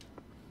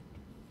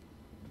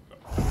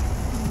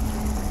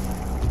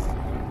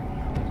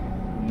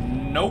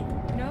 Nope.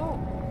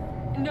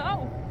 No.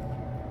 No.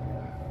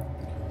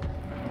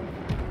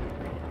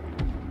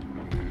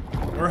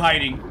 We're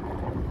hiding.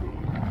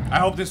 I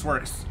hope this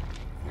works.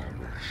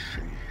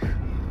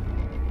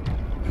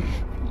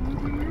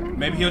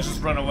 Maybe he'll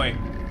just run away.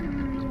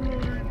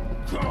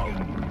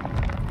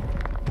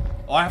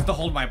 Oh, I have to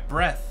hold my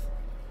breath.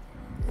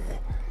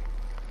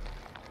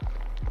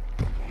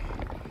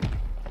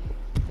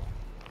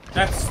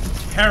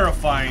 That's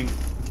terrifying.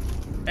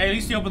 Hey, at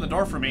least he opened the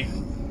door for me.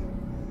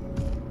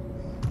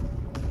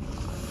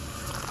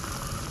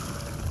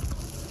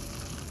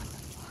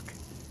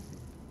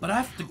 But I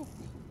have to...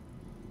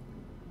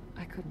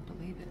 I couldn't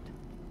believe it.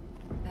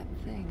 That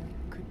thing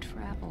could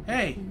travel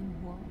Hey.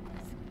 between worlds.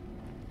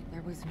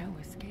 There was no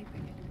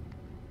escaping it.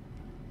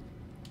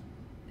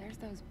 There's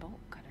those bolt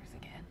cutters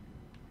again.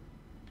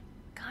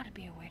 Gotta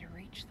be a way to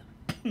reach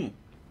them.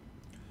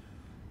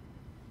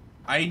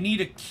 I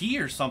need a key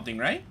or something,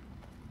 right?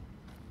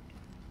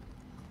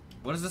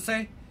 What does it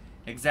say?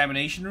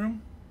 Examination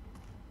room?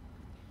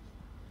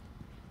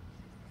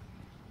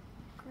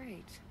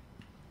 Great.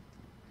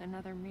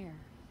 Another mirror.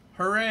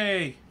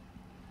 Hooray!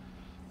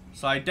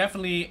 So I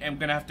definitely am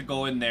gonna have to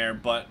go in there,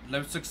 but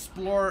let's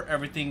explore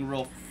everything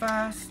real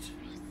fast.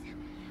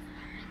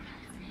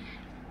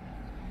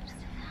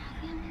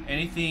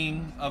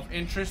 Anything of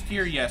interest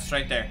here? Yes,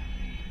 right there.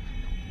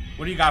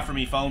 What do you got for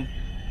me, phone?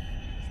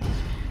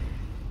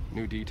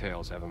 New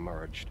details have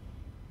emerged.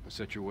 The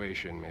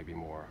situation may be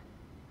more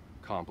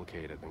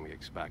complicated than we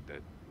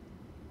expected.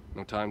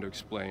 No time to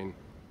explain.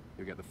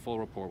 You'll get the full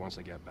report once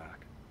I get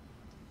back.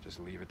 Just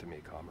leave it to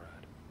me, comrade.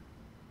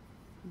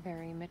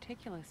 Very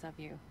meticulous of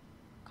you,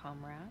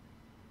 comrade.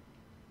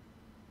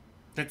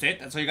 That's it?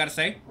 That's all you gotta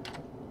say?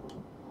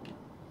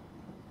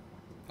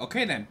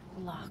 Okay then.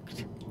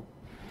 Locked.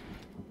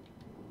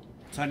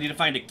 So I need to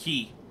find a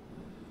key.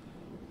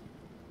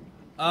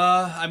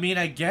 I mean,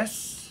 I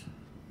guess...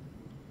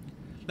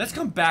 Let's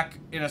come back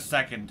in a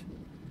second.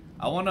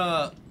 I want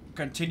to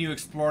continue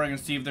exploring and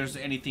see if there's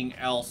anything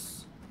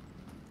else.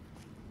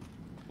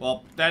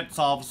 Well, that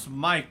solves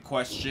my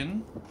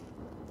question.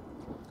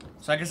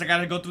 So I guess I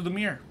gotta go through the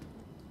mirror.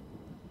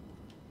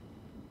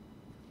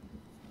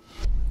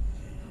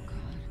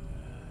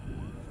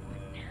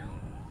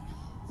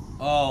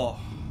 Oh.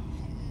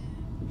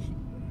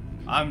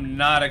 I'm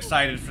not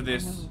excited for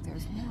this. No,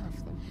 there's more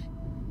of them.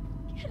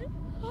 Get out of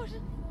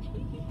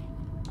me.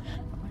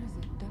 What has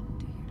it done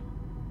to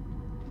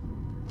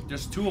you?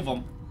 There's two of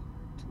them.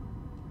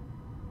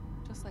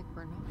 Just like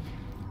Bernard.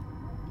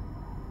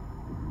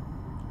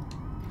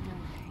 No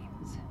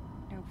names,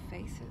 no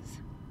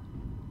faces,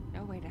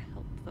 no way to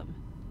help them.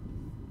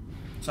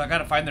 So I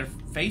gotta find their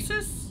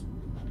faces?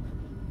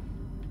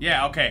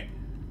 Yeah, okay.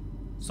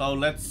 So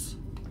let's...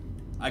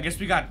 I guess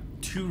we got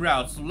two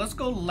routes. So let's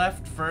go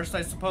left first,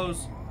 I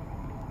suppose.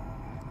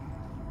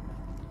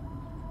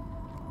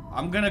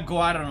 I'm gonna go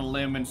out on a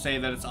limb and say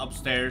that it's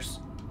upstairs.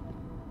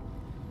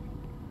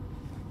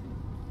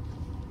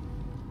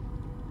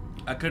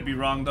 I could be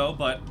wrong though,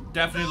 but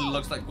definitely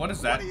looks like... What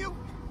is that? What are you?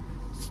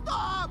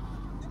 Stop!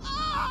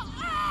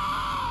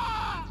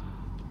 Ah!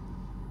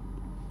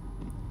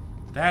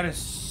 That is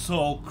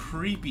so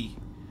creepy.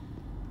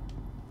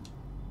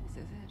 This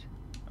is it.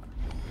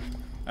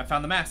 I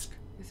found the mask.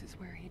 This is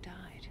where he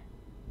died.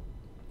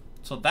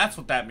 So that's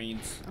what that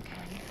means. Okay.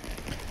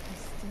 I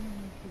still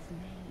need his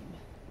name.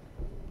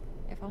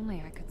 If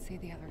only I could see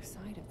the other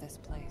side of this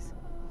place.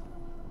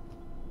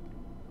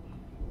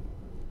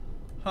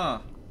 Huh.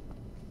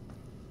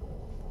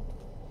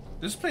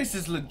 This place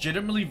is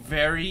legitimately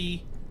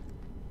very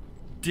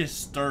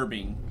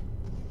disturbing.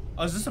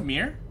 Oh, is this a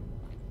mirror?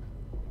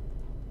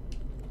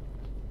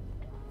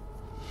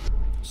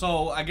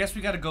 So, I guess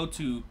we gotta go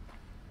to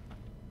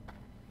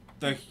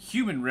the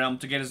human realm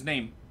to get his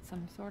name.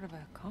 Some sort of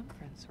a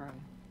conference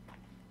room.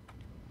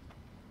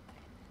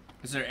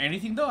 Is there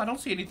anything though? I don't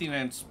see anything to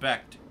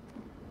inspect.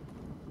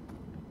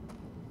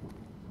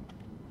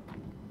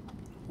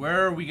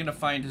 Where are we gonna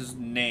find his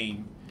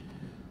name?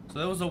 So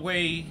there was a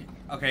way...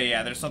 Okay,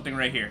 yeah, there's something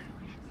right here.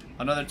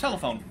 Another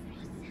telephone.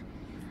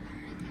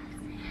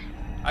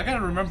 I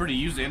gotta remember to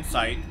use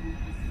insight.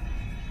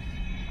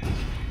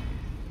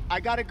 I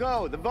gotta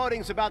go. The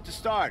voting's about to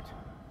start.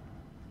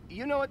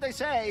 You know what they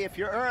say, if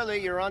you're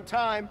early, you're on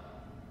time.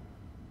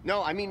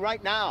 No, I mean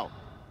right now.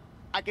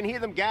 I can hear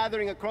them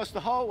gathering across the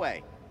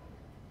hallway.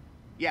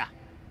 Yeah,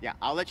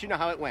 I'll let you know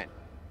how it went.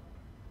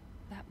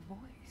 That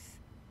voice.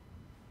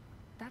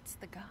 That's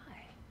the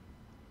guy.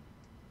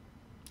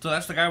 So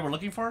that's the guy we're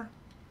looking for?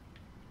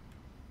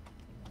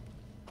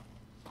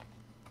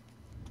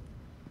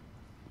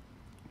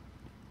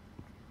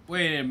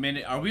 Wait a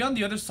minute, are we on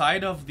the other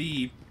side of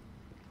the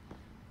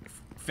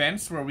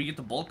fence where we get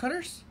the bolt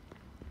cutters?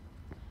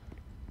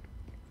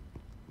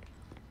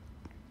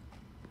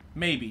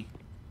 Maybe.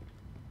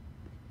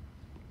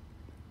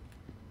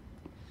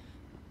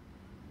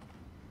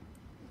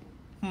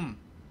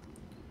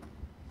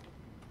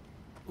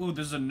 Ooh,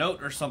 there's a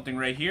note or something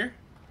right here.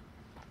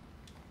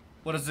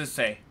 What does this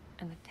say?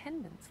 An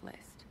attendance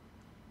list.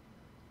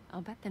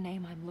 I'll bet the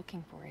name I'm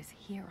looking for is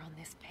here on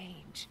this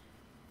page.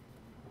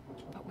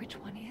 But which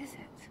one is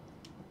it?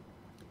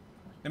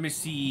 Let me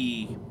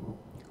see.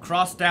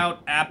 Crossed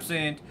out,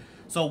 absent.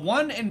 So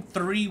 1 and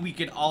 3 we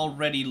could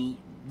already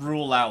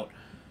rule out.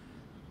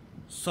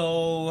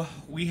 So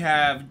we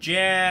have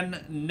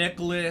Jan,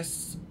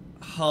 Nicholas,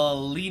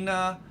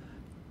 Helena,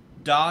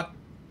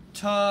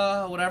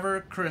 Data,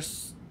 whatever,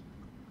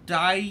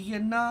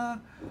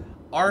 Diana,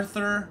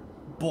 Arthur,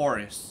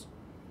 Boris.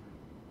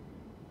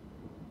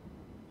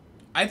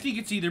 I think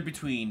it's either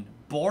between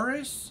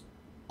Boris,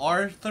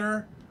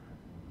 Arthur,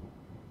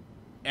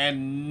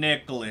 and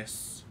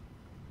Nicholas.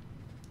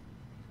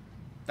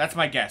 That's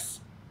my guess.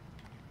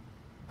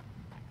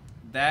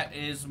 That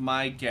is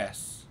my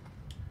guess.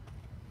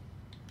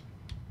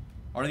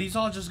 Are these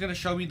all just gonna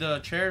show me the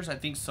chairs? I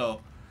think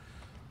so.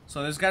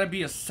 So there's gotta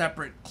be a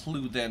separate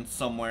clue then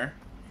somewhere.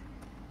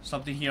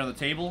 Something here on the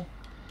table.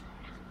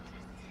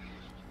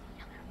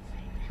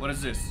 What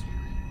is this?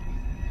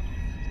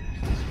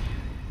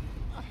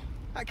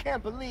 I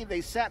can't believe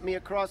they sat me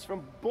across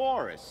from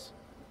Boris.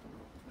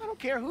 I don't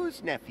care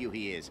whose nephew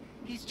he is.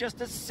 He's just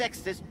a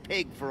sexist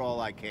pig for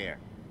all I care.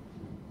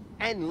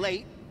 And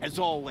late, as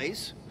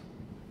always.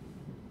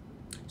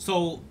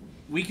 So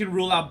we can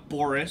rule out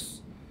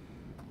Boris.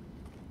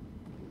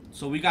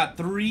 So we got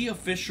 3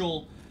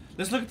 official.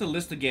 Let's look at the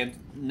list again.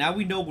 Now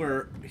we know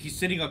where he's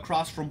sitting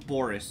across from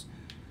Boris.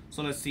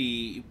 So let's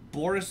see.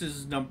 Boris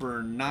is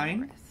number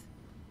 9. Boris.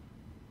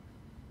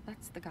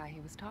 That's the guy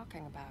he was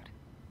talking about.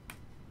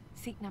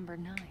 Seat number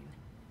 9.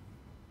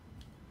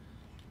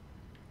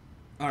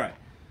 Alright.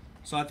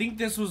 So I think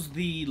this was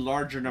the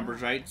larger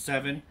numbers, right?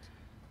 7.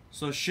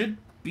 So it should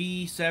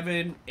be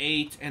 7,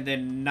 8, and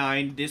then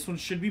 9. This one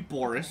should be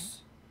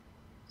Boris.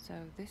 Okay. So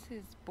this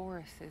is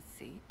Boris's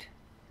seat.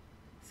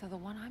 So the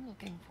one I'm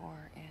looking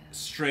for is...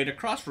 straight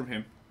across from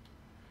him.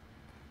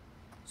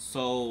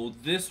 So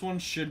this one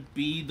should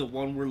be the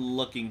one we're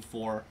looking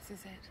for. This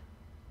is it.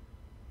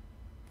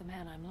 The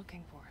man I'm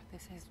looking for.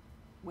 This is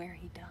where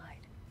he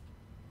died.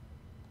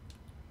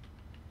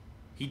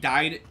 He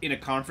died in a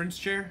conference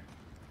chair?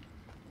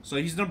 So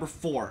he's number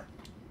 4.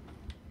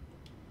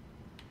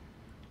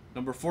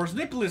 Number 4 is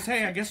Nicholas.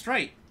 Hey, I guessed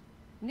right.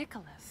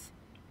 Nicholas.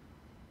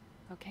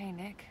 Okay,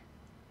 Nick.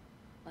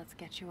 Let's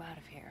get you out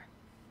of here.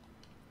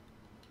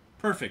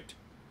 Perfect.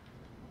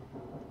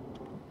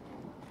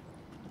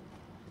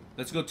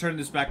 Let's go turn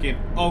this back in.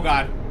 Oh,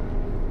 God.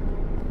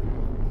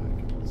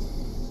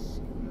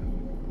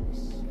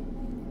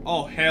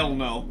 Oh, hell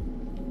no.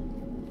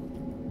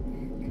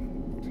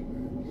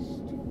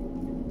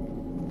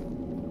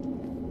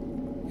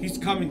 He's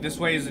coming this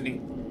way, isn't he?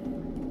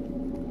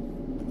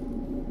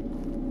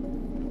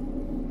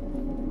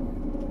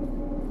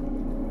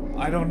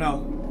 I don't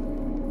know.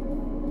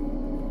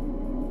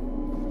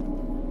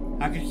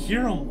 I could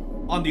hear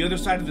him on the other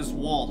side of this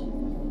wall.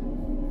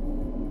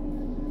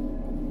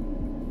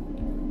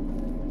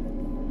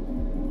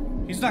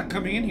 He's not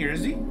coming in here,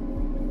 is he?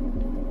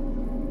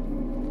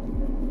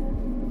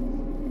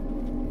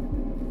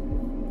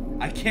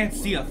 I can't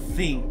see a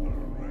thing.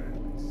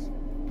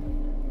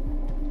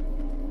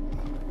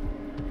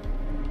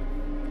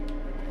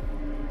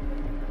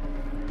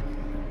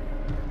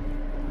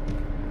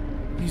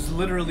 He's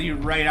literally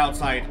right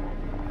outside.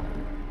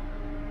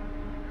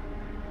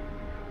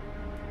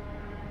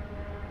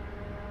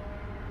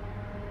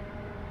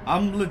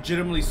 I'm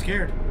legitimately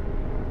scared.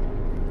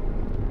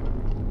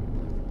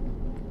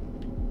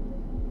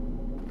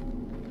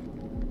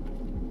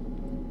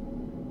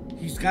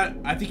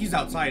 I think he's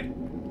outside.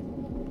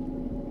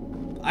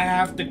 I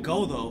have to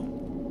go though.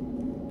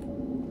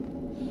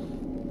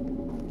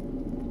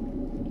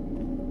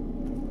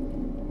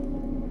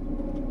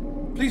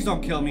 Please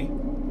don't kill me.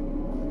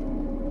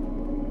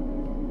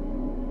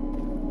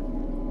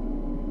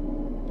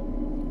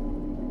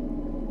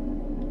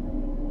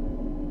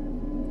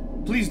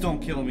 Please don't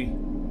kill me.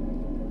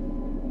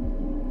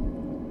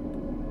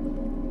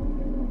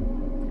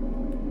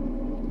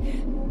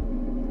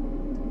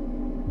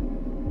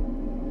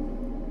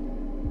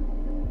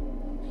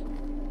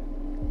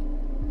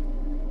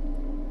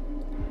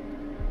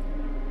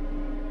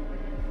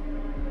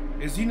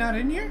 Is he not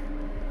in here?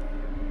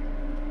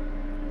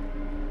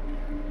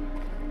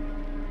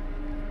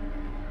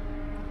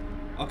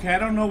 Okay, I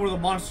don't know where the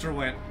monster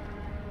went.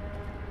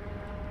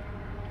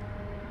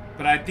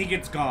 But I think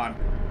it's gone.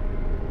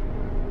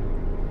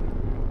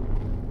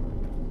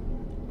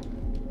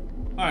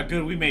 Alright,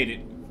 good, we made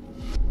it.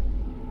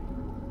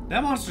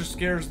 That monster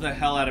scares the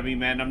hell out of me,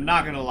 man. I'm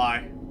not gonna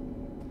lie.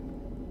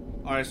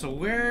 Alright, so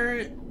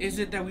where is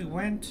it that we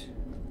went?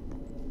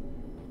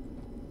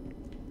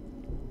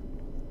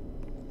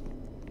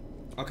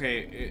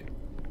 Okay,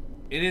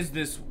 it is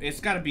this.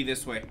 It's gotta be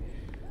this way.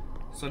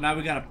 So now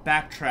we gotta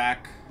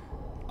backtrack,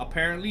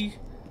 apparently,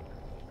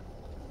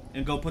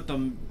 and go put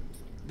the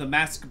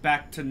mask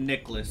back to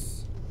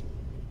Nicholas.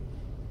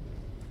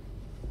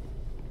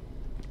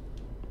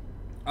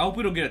 I hope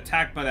we don't get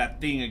attacked by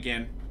that thing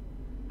again.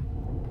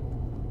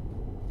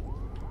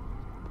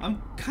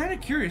 I'm kind of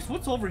curious,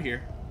 what's over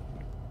here?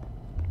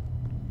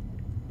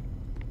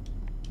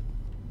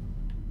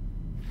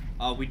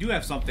 We do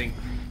have something.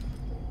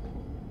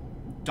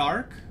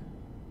 Dark?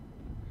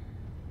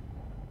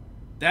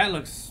 That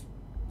looks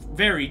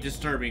very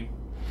disturbing.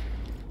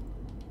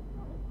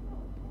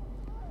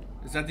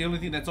 Is that the only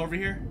thing that's over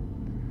here?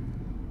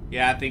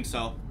 Yeah, I think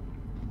so.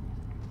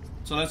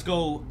 So let's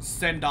go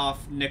send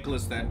off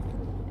Nicholas then.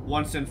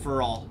 Once and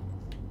for all.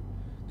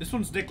 This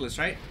one's Nicholas,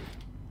 right?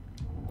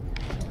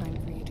 Time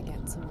for you to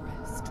get some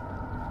rest.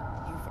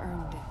 You've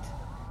earned it,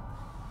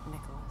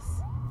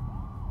 Nicholas.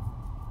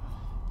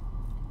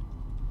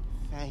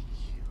 Thank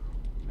you,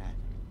 Matt.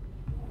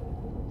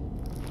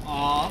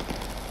 Aww.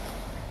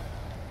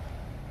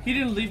 He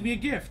didn't leave me a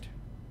gift.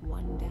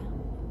 One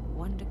down,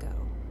 one to go.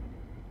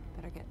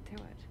 Better get to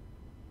it.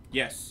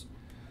 Yes.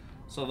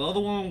 So the other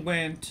one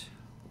went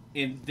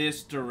in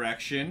this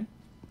direction.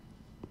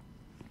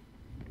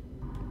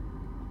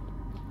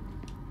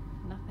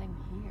 Nothing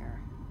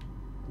here.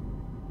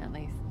 At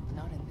least,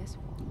 not in this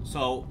world.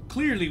 So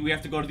clearly we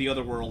have to go to the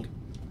other world.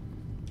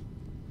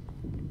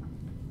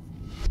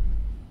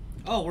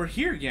 Oh, we're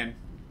here again.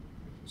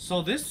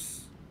 So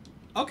this...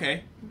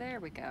 Okay. There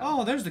we go.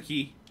 Oh, there's the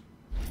key.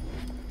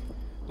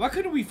 Why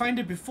couldn't we find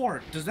it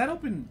before? Does that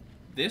open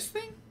this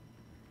thing?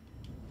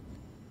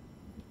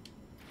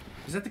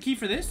 Is that the key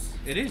for this?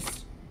 It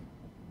is.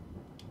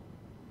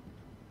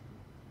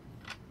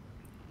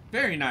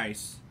 Very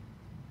nice.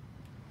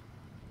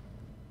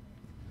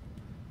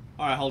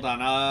 Alright, hold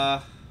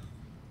on.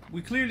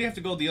 We clearly have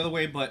to go the other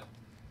way, but...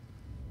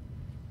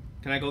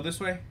 Can I go this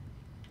way?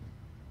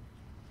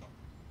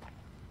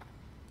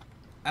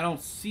 I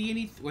don't see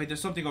anything. Wait, there's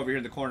something over here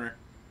in the corner.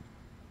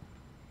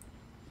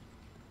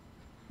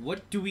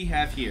 What do we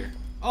have here?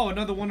 Oh,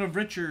 another one of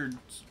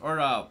Richard's,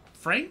 or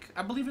Frank,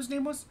 I believe his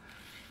name was.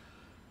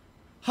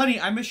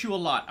 Honey, I miss you a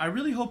lot. I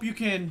really hope you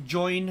can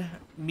join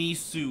me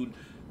soon.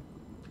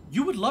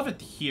 You would love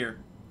it here.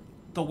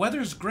 The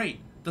weather's great.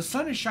 The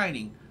sun is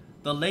shining.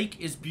 The lake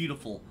is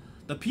beautiful.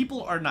 The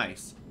people are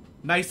nice.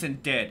 Nice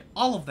and dead.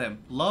 All of them.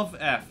 Love,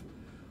 F.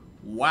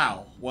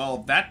 Wow.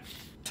 Well, that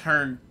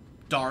turned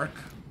dark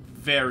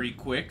very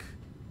quick.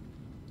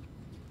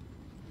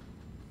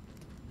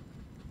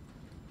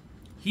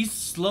 He's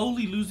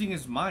slowly losing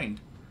his mind.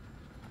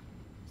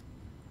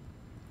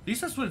 At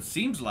least that's what it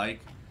seems like.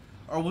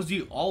 Or was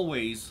he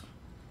always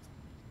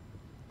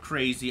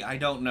crazy? I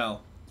don't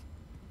know.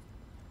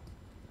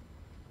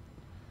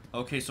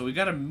 Okay, so we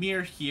got a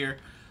mirror here.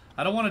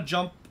 I don't want to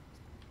jump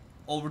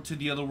over to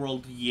the other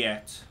world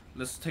yet.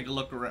 Let's take a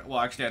look around. Well,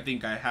 actually, I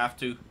think I have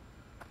to.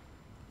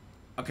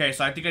 Okay,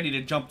 so I think I need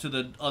to jump to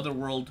the other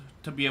world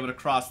to be able to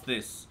cross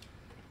this.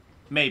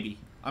 Maybe.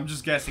 I'm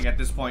just guessing at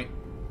this point.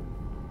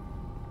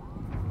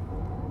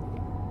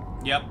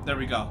 Yep, there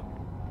we go.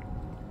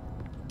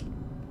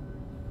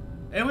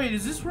 Hey, wait,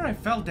 is this where I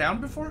fell down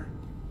before?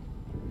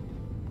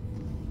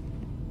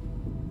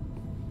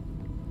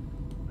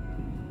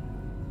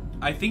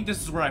 I think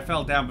this is where I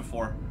fell down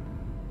before.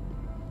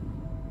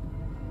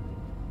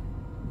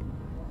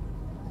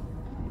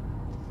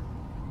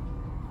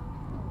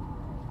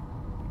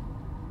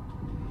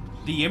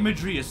 The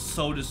imagery is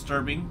so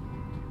disturbing.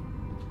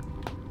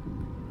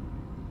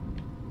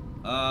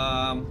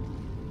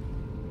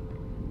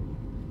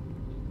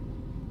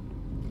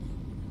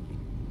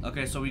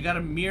 Okay, so we got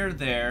a mirror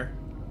there.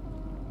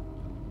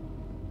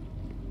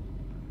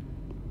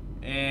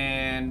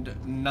 And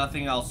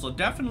nothing else. So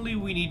definitely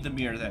we need the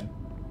mirror then.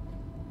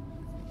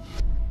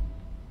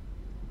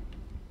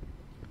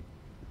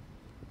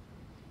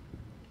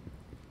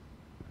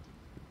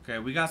 Okay,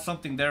 we got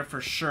something there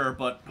for sure,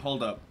 but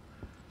hold up.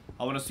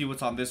 I want to see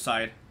what's on this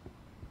side.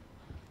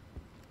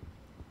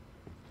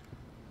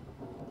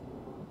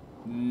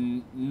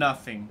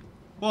 Nothing.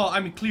 Well, I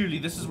mean, clearly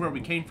this is where we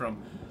came from.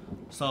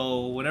 So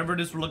whatever it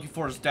is we're looking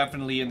for is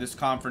definitely in this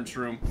conference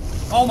room.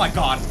 Oh my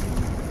god!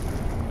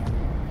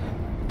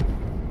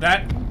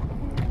 That...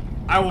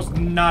 I was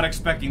not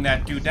expecting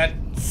that, dude. That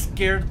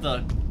scared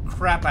the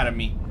crap out of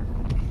me.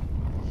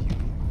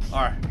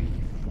 Alright.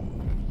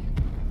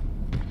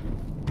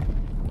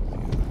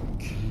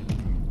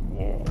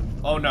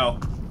 Oh no.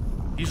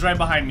 He's right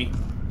behind me.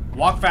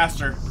 Walk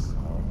faster.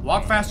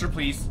 Walk faster,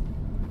 please.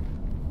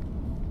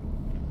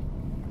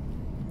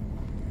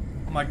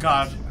 Oh my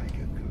god.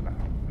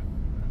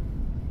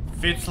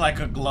 Fits like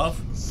a glove.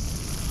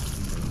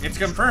 It's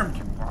confirmed.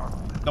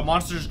 The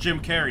monster's Jim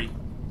Carrey.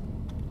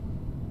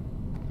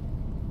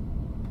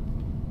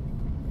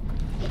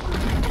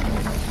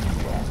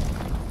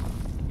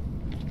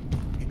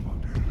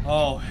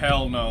 Oh,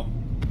 hell no.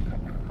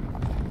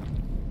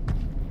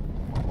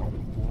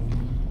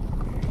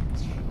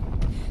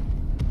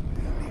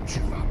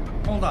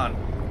 Hold on.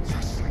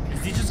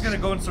 Is he just gonna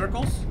go in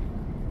circles?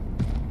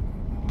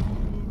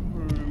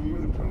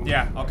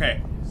 Yeah, okay.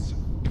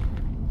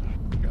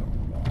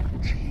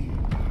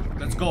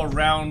 Let's go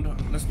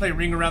around. Let's play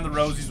Ring Around the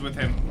Rosies with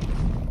him.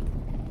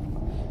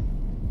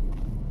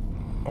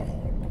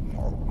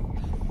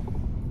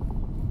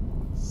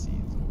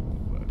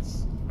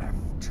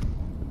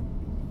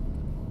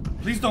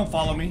 Please don't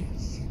follow me.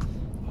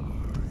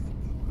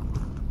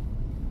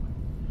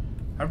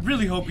 I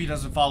really hope he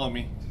doesn't follow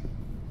me.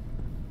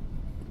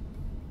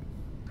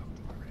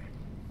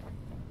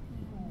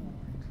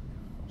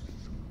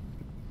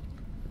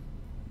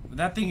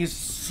 That thing is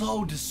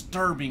so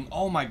disturbing.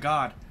 Oh my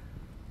god.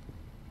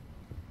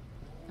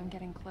 I'm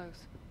getting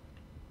close.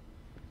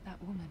 That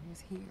woman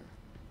was here.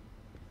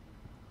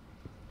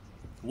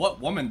 What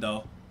woman,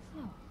 though?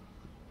 Oh.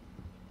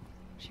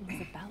 She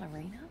was a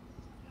ballerina?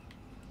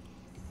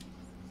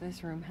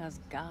 This room has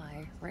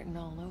Guy written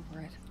all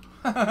over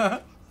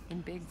it.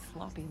 In big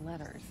sloppy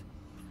letters.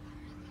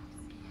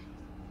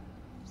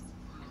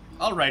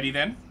 Alrighty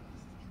then.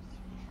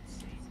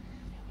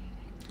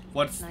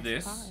 What's Nice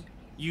this? card.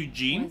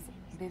 Eugene? Was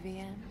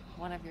Vivienne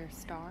one of your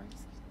stars?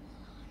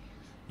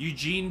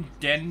 Eugene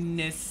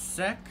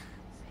Denisek?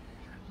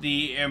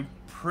 The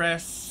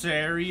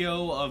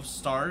impresario of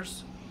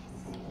stars?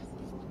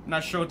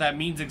 Not sure what that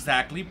means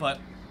exactly, but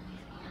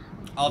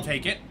I'll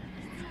take it.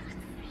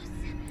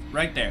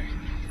 Right there.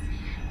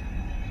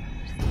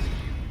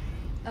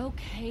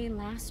 Okay,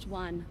 last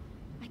one.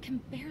 I can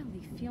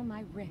barely feel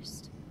my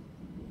wrist.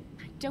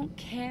 I don't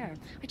care.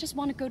 I just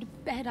want to go to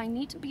bed. I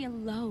need to be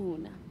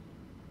alone.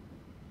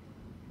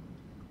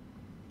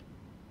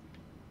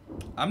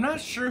 I'm not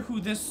sure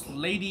who this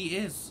lady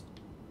is.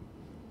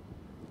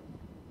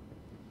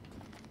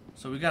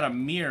 So we got a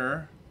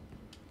mirror.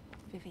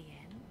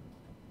 Vivienne?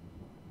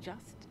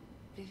 Just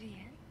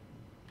Vivienne?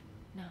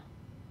 No.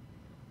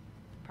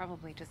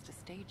 Probably just a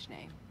stage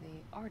name.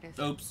 The artist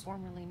Oops.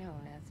 formerly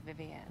known as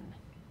Vivienne.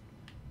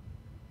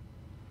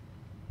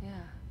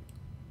 Yeah.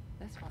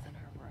 This wasn't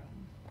her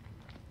room.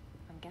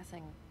 I'm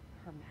guessing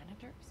her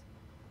manager's?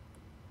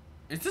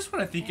 Is this what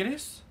I think it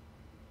is?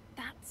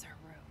 That's her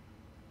room.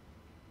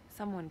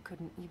 Someone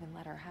couldn't even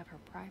let her have her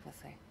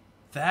privacy.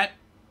 That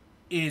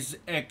is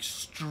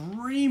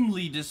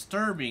extremely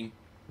disturbing.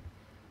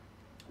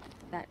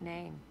 That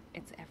name,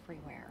 it's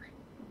everywhere.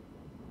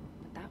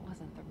 But that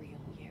wasn't the real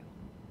you.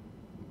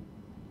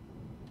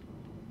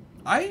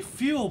 I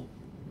feel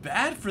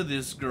bad for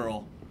this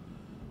girl.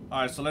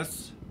 Alright, so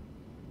let's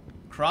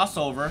cross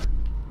over.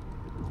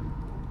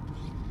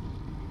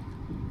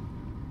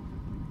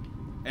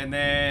 And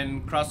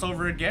then cross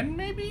over again,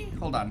 maybe?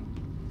 Hold on.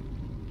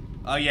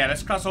 Oh yeah,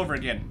 let's cross over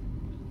again.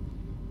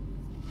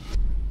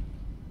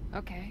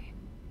 Okay.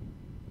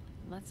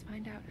 Let's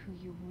find out who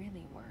you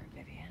really were,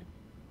 Vivienne.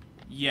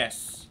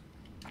 Yes.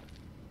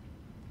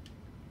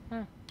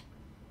 Huh.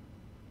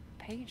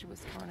 Page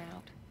was torn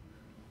out.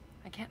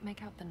 I can't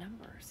make out the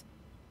numbers.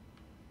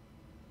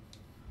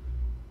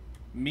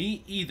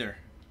 Me either.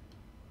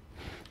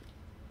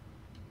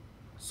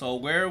 So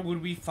where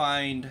would we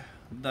find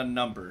the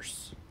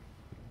numbers?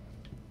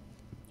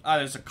 Ah,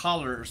 there's a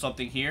collar or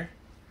something here.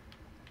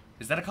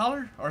 Is that a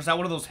collar? Or is that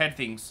one of those head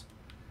things?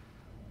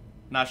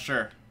 Not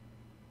sure.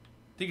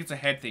 I think it's a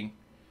head thing.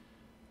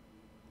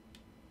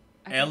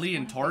 I Ellie guess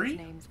and one of Tori? those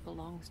names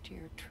belongs to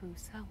your true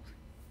self.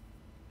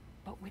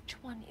 But which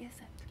one is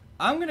it?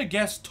 I'm gonna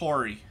guess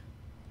Tori.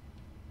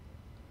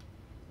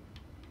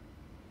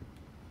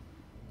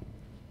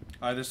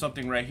 Alright, there's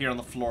something right here on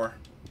the floor.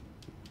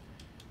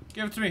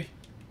 Give it to me.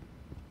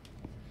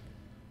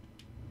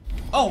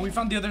 Oh, we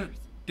found the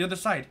other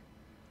side.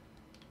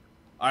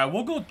 Alright,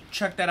 we'll go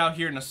check that out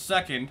here in a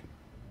second.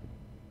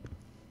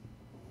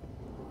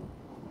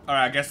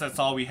 Alright, I guess that's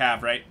all we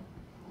have, right?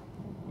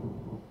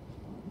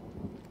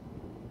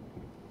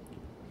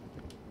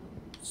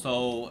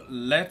 So,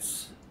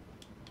 let's...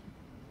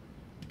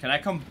 Can I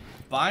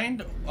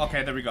combine?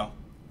 Okay, there we go.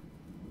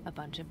 A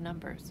bunch of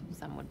numbers,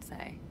 some would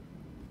say.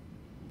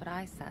 But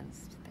I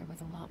sensed there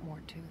was a lot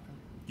more to them.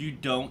 You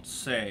don't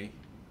say.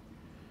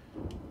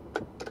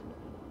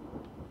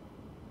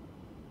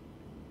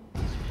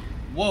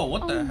 Whoa,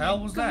 what the hell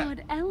was that? Oh my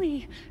God,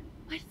 Ellie!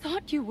 I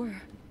thought you were...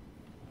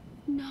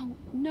 No,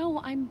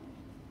 I'm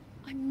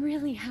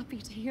really happy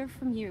to hear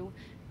from you.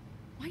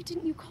 Why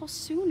didn't you call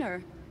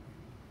sooner?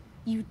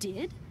 You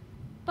did?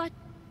 But...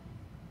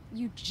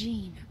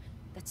 Eugene,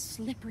 that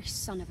slippery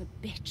son of a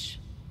bitch.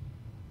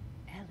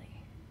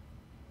 Ellie.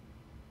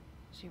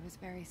 She was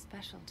very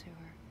special to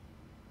her.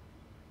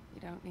 You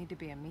don't need to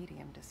be a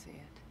medium to see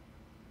it.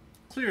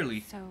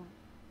 Clearly. So,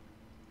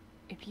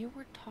 if you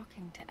were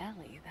talking to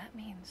Ellie, that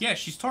means... Yeah,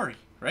 she's Tori,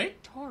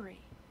 right? Tori.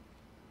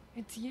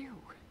 It's you.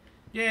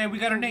 Yeah, we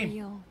got her The name.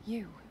 real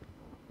you.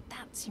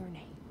 That's your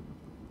name.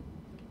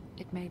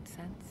 It made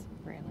sense,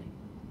 really.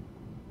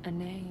 A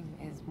name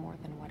is more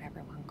than what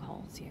everyone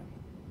calls you.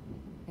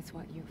 It's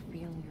what you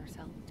feel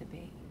yourself to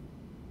be.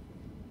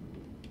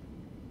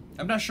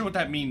 I'm not sure what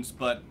that means,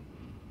 but...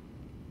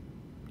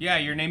 Yeah,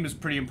 your name is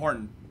pretty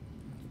important.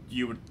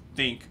 You would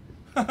think.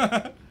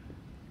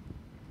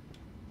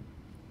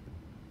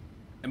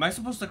 Am I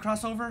supposed to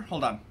cross over?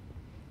 Hold on.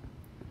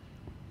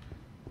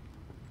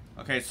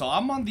 Okay, so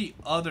I'm on the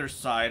other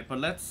side, but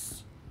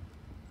let's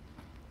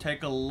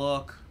take a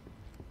look.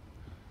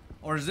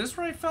 Or is this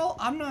where I fell?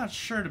 I'm not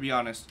sure, to be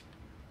honest.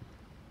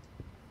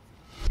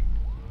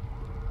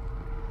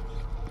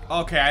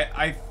 Okay,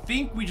 I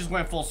think we just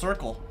went full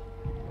circle.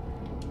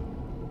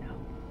 No.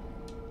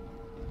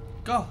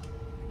 Go.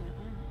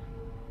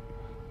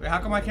 Wait, how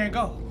come I can't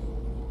go?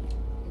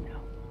 No.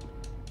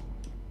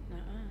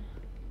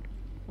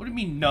 What do you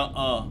mean,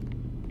 nuh-uh?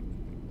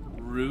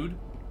 Rude.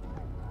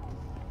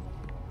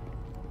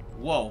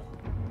 Whoa.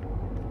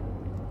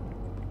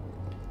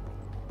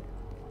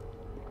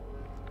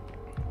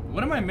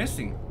 What am I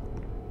missing?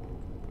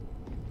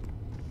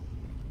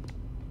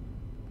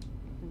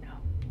 No.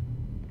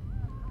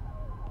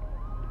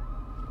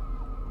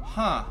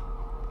 Huh.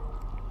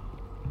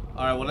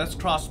 Alright, well, let's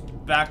cross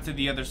back to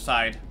the other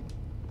side.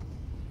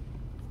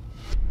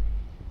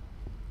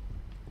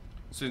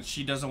 Since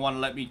she doesn't want to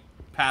let me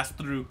pass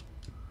through.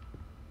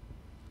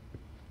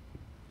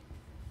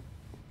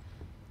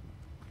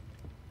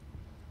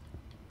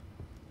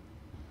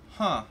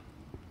 Huh.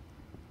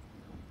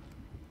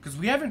 Because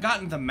we haven't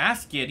gotten the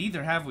mask yet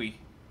either, have we?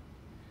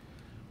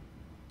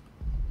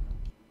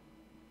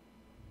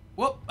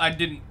 Whoop, I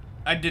did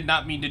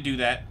not mean to do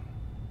that.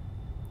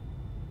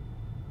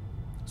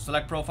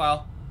 Select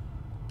profile.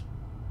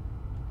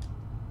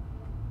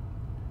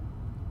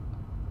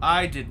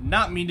 I did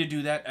not mean to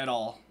do that at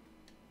all.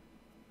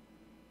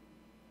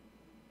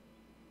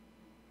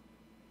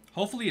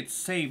 Hopefully it's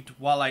saved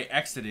while I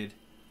exited.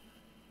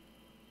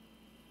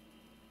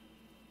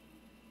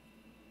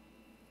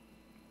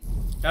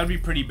 That would be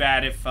pretty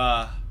bad if,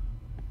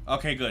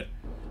 okay, good.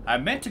 I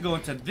meant to go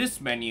into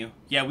this menu.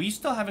 Yeah, we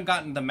still haven't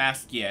gotten the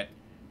mask yet.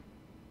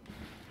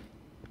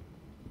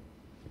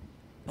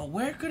 But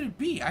where could it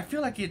be? I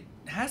feel like it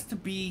has to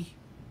be...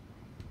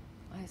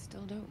 I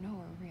still don't know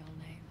her real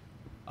name.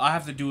 I'll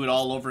have to do it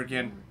all over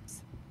again.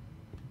 Words.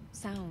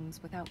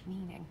 Sounds without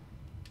meaning.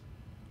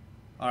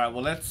 Alright,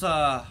 well, let's,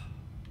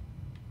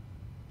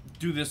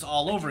 do this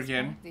all over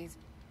again.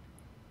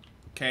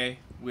 Okay,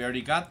 we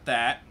already got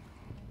that.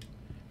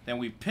 Then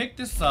we pick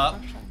this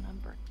up.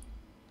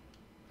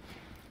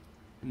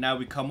 Now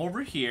we come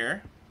over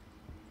here.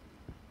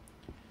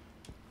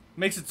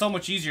 Makes it so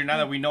much easier now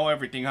that we know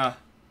everything, huh?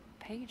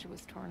 Page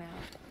was torn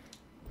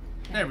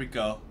out. There we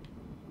go.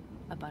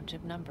 A bunch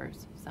of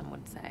numbers, some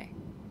would say.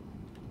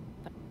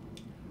 But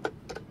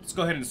let's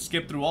go ahead and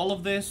skip through all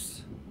of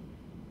this.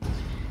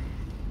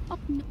 Oh,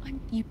 no,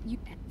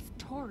 it's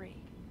Tori.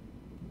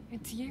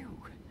 It's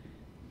you.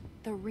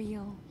 The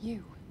real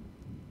you.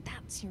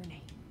 That's your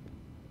name.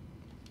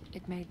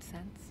 It made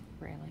sense,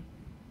 really.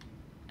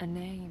 A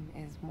name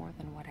is more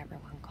than what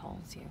everyone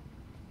calls you.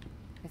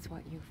 It's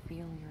what you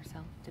feel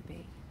yourself to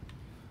be.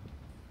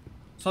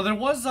 So there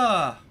was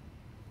an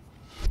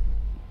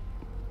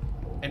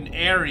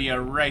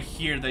area right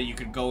here that you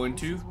could go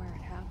into. This is where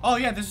it happened. Oh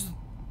yeah, this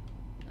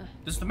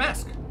is the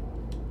mask.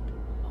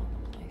 All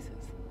the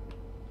places.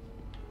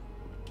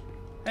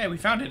 Hey, we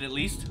found it at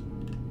least.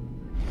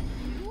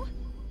 You?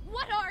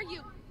 What are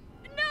you?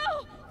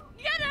 No!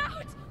 Get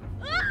out!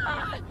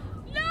 Ah!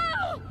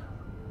 No!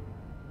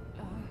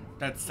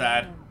 That's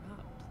sad.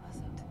 Not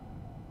pleasant.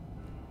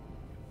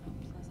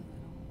 Not pleasant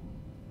at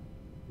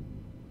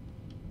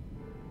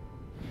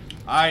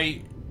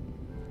all.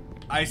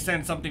 I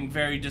sensed something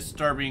very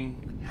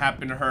disturbing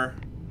happen to her,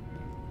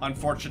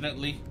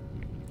 unfortunately.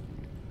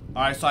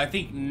 Alright, so I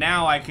think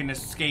now I can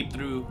escape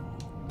through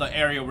the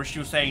area where she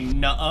was saying,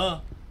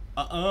 nuh-uh,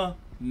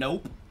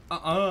 nope,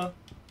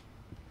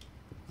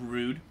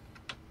 rude.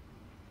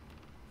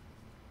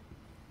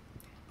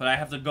 But I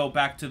have to go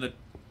back to the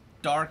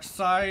dark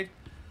side.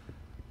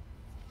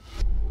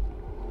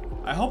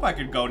 I hope I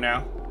could go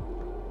now.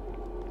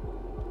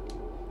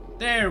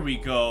 There we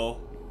go.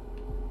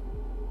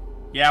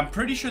 Yeah, I'm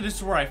pretty sure this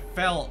is where I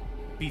fell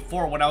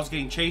before when I was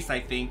getting chased, I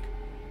think.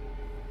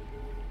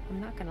 I'm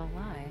not gonna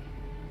lie,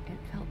 it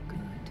felt good.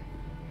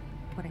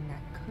 Putting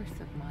that curse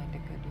of mine to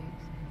good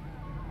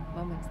use.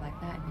 Moments like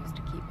that used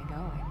to keep me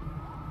going.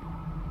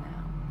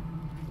 Now,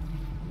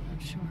 I'm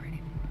not sure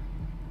anymore.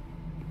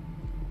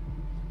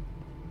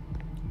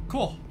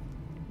 Cool.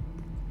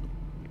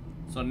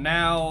 So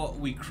now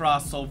we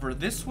cross over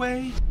this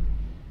way.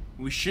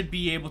 We should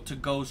be able to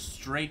go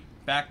straight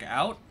back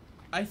out,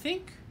 I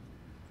think.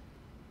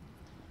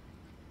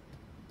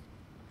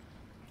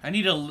 I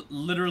need to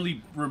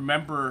literally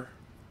remember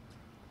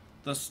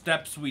the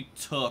steps we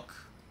took.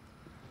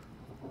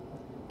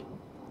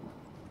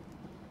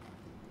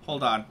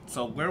 Hold on.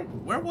 So where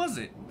was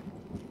it?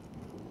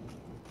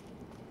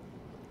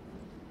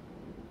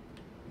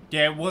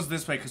 Yeah, it was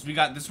this way because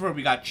this is where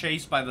we got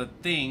chased by the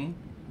thing.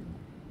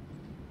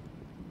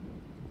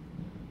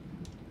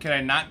 Can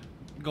I not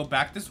go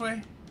back this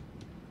way?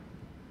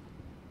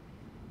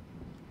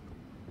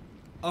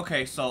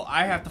 Okay, so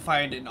I have to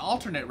find an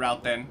alternate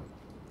route then.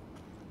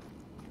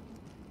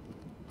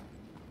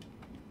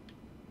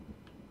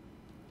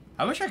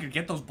 I wish I could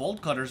get those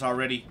bolt cutters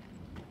already.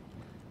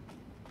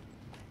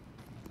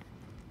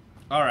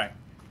 Alright.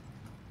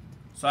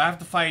 So I have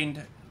to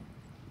find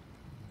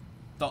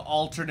the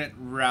alternate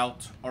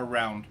route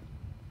around.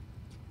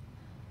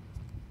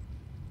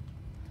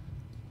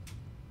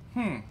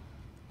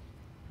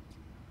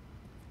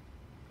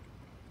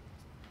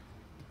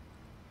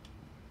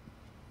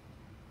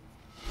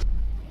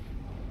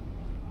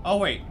 Oh,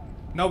 wait.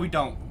 No, we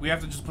don't. We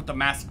have to just put the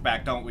mask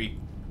back, don't we?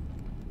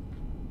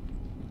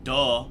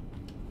 Duh.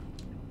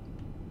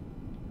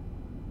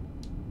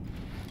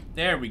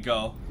 There we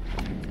go.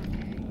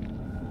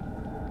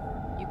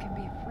 You can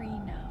be free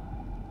now,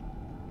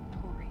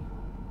 Tori.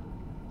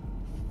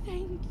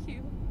 Thank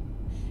you.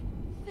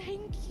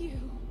 Thank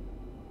you.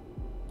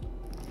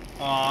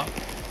 Aw.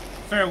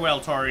 Farewell,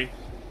 Tori. You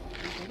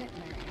did it,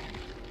 Mary.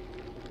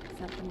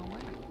 Sent them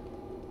away.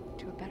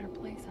 To a better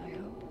place, I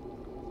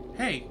hope.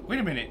 Hey, wait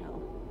a minute.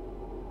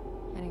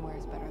 No.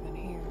 Anywhere's better than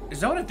here.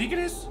 Is that what I think it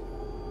is?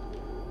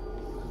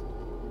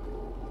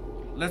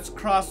 Let's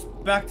cross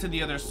back to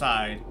the other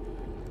side.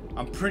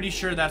 I'm pretty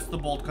sure that's the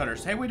bolt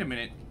cutters. Hey, wait a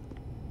minute.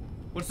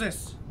 What's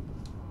this?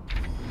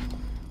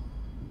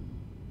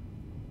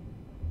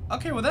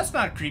 Okay, well that's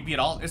not creepy at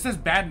all. It says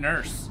bad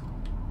nurse.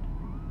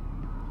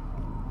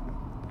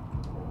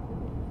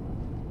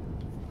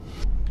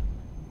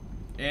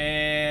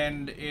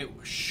 And it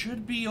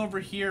should be over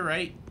here,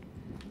 right?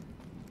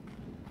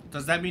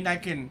 Does that mean I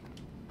can...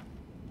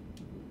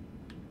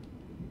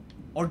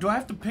 Or do I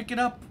have to pick it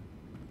up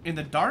in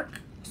the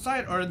dark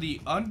side or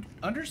the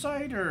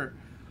underside, or...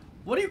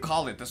 What do you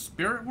call it? The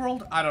spirit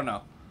world? I don't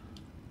know.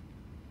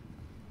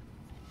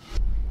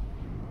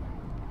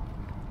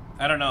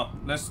 I don't know.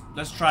 Let's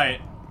try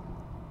it.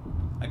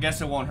 I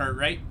guess it won't hurt,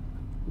 right?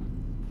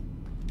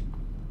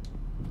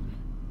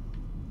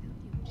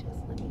 You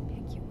just let me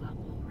pick you up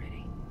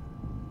already.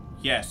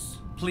 Yes,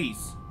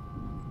 please.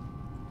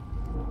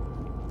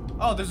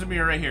 Oh, there's a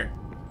mirror right here.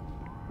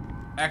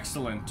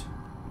 Excellent.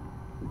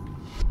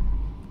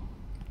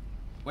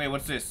 Wait,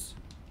 what's this?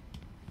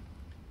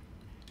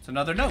 It's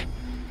another note.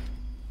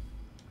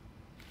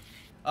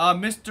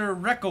 Mr.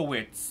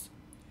 Rekowitz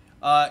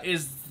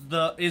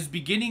is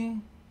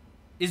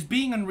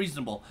being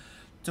unreasonable.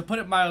 To put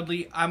it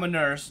mildly, I'm a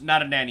nurse,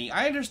 not a nanny.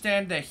 I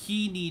understand that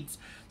he needs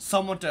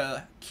someone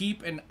to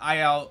keep an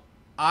eye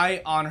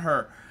on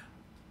her,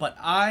 but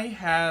I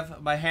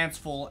have my hands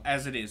full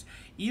as it is.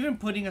 Even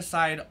putting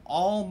aside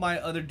all my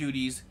other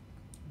duties,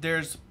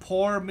 there's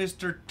poor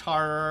Mr.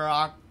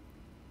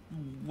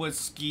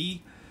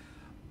 Tarakowski.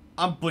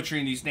 I'm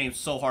butchering these names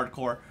so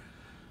hardcore.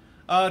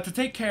 To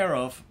take care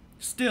of.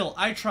 Still,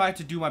 I try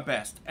to do my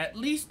best. At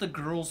least the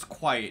girl's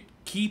quiet.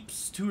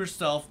 Keeps to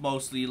herself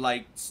mostly,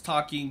 likes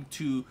talking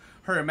to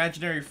her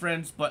imaginary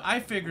friends, but I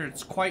figure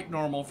it's quite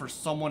normal for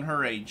someone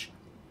her age.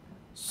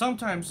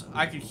 Sometimes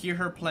I can hear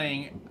her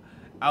playing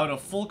out of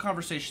full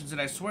conversations,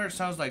 and I swear it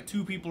sounds like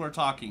two people are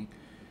talking.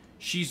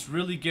 She's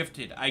really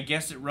gifted. I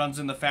guess it runs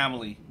in the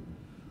family.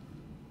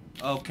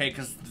 Okay,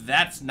 because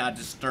that's not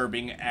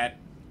disturbing at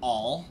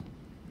all.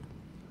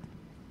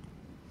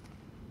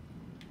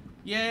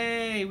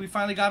 Yay, we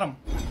finally got him.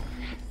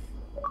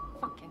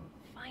 Fucking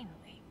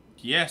finally.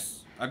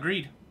 Yes,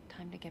 agreed.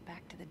 Time to get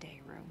back to the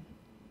day room.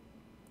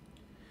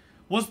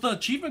 Was the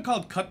achievement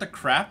called Cut the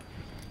Crap?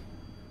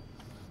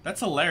 That's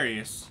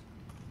hilarious.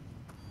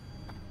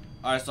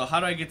 Alright, so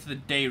how do I get to the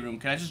day room?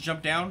 Can I just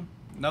jump down?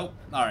 Nope.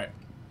 Alright.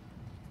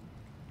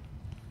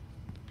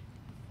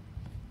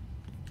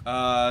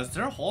 Is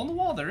there a hole in the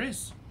wall? There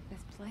is.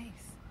 This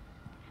place.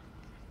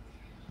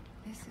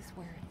 This is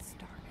where it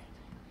started.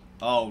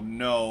 Oh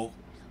no.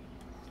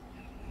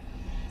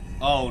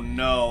 Oh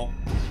no.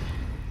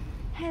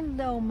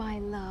 Hello, my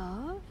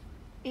love.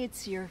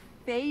 It's your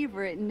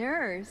favorite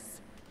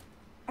nurse.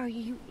 Are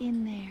you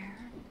in there?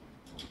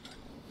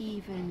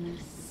 Even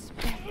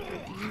suspect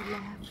that you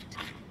left?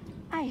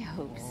 I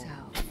hope so.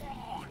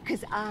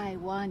 'Cause I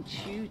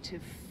want you to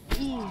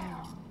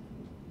feel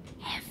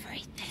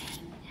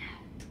everything.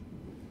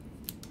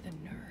 The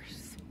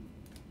nurse.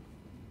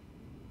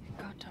 It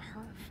got to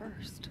her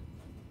first.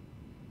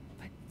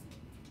 But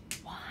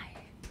why?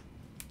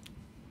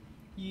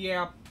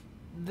 Yeah,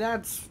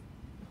 that's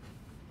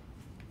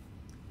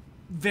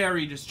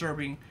very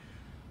disturbing,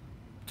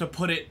 to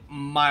put it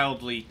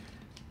mildly.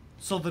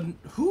 So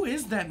who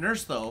is that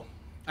nurse though?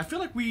 I feel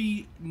like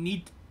we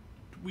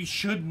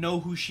should know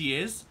who she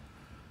is,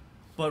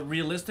 but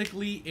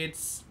realistically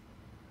it's,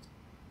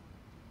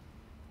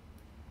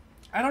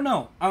 I don't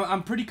know.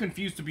 I'm pretty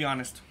confused, to be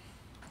honest,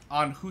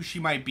 on who she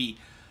might be.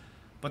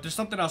 But there's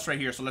something else right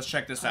here, so let's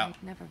check this out.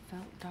 I've never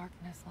felt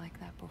darkness like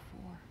that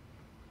before.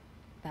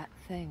 That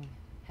thing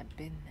had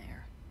been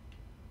there.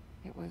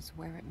 It was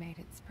where it made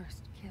its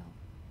first kill.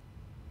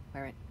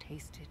 Where it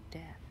tasted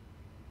death.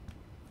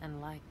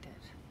 And liked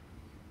it.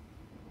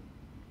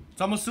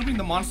 So I'm assuming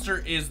the monster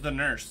is the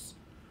nurse.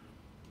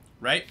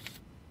 Right?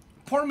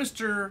 Poor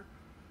Mr.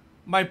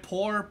 My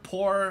poor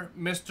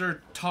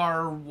Mr.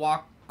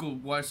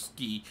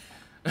 Tarwakoweski.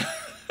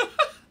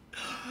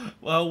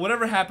 Well,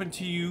 whatever happened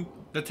to you,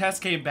 the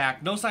test came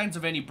back. No signs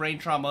of any brain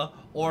trauma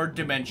or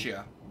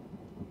dementia.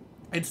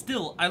 And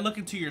still, I look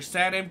into your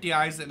sad, empty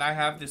eyes and I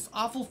have this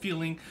awful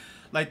feeling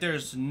like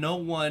there's no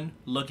one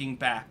looking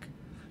back.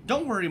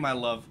 Don't worry, my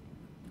love.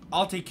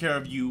 I'll take care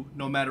of you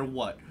no matter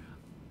what.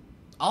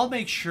 I'll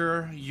make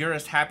sure you're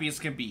as happy as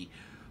can be.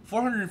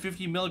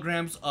 450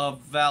 milligrams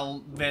of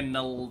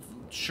Valvenil.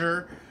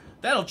 Sure,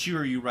 that'll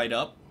cheer you right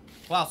up.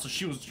 Wow, so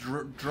she was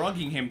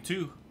drugging him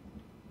too.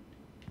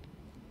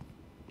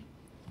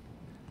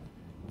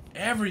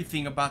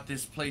 Everything about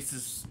this place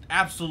is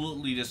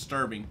absolutely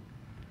disturbing.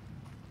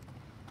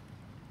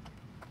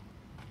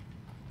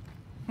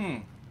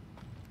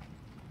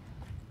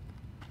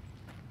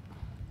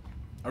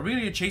 Are we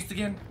gonna get chased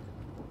again?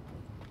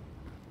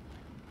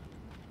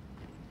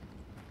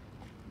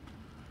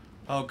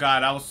 Oh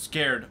god, I was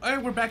scared. Oh,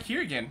 we're back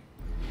here again.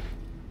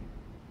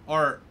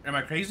 Or am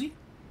I crazy?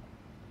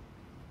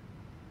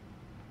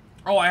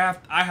 Oh, I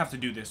have to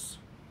do this.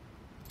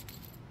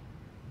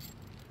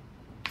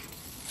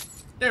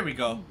 There we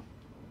go.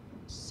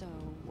 So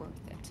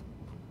worth it.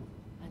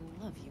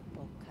 I love you,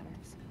 bolt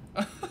cutters.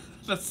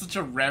 That's such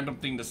a random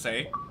thing to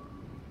say.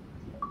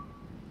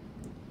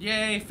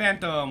 Yay,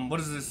 Phantom. What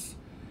is this?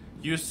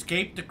 You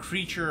escaped the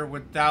creature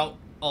without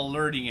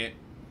alerting it.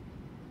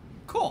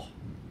 Cool.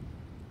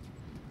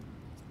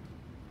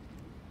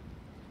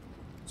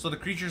 So the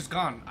creature's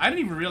gone. I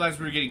didn't even realize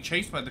we were getting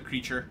chased by the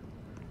creature.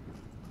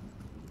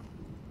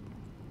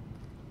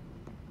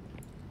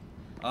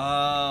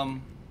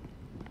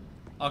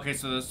 Okay,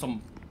 so there's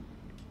some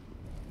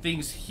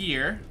things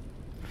here.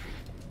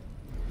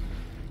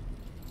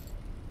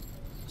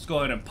 Let's go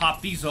ahead and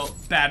pop these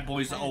bad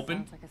boys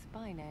open. Sounds like a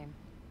spy name.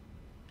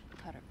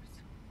 Cutters.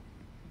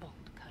 Bolt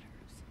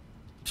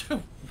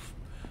cutters.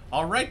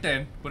 Alright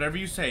then, whatever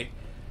you say.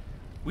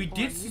 We Or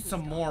did see movie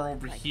some star, more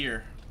over like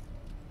here.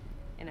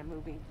 In a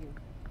movie you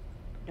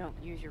don't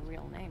use your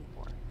real name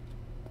for.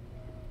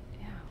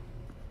 Yeah.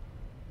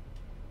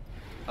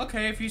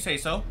 Okay, if you say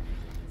so.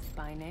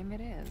 Spy name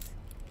it is.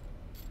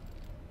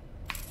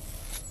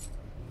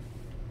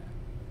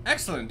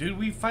 Excellent, dude.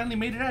 We finally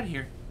made it out of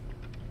here.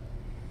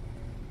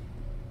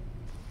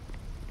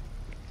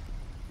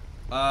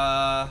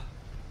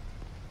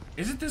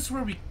 Isn't this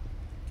where we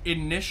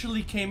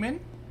initially came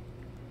in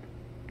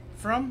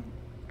from?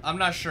 I'm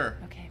not sure.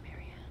 Okay,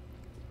 Marianne.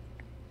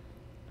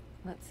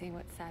 Let's see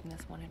what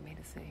Sadness wanted me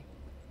to see.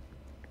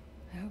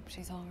 I hope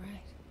she's all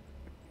right.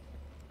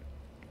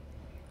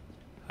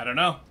 I don't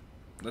know.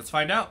 Let's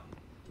find out.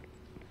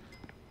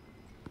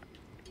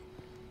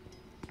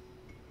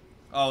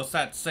 Oh, it's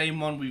that same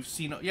one we've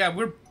seen. Yeah,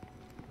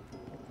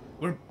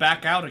 we're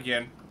back out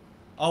again.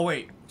 Oh,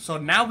 wait. So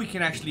now we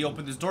can actually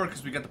open this door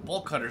because we got the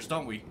bolt cutters,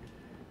 don't we?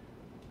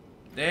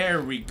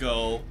 There we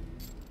go.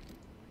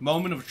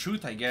 Moment of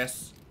truth, I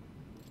guess.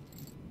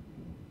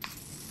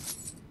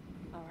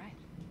 All right.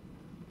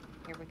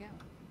 Here we go.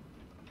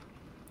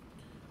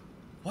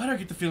 Why do I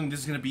get the feeling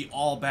this is going to be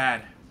all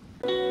bad?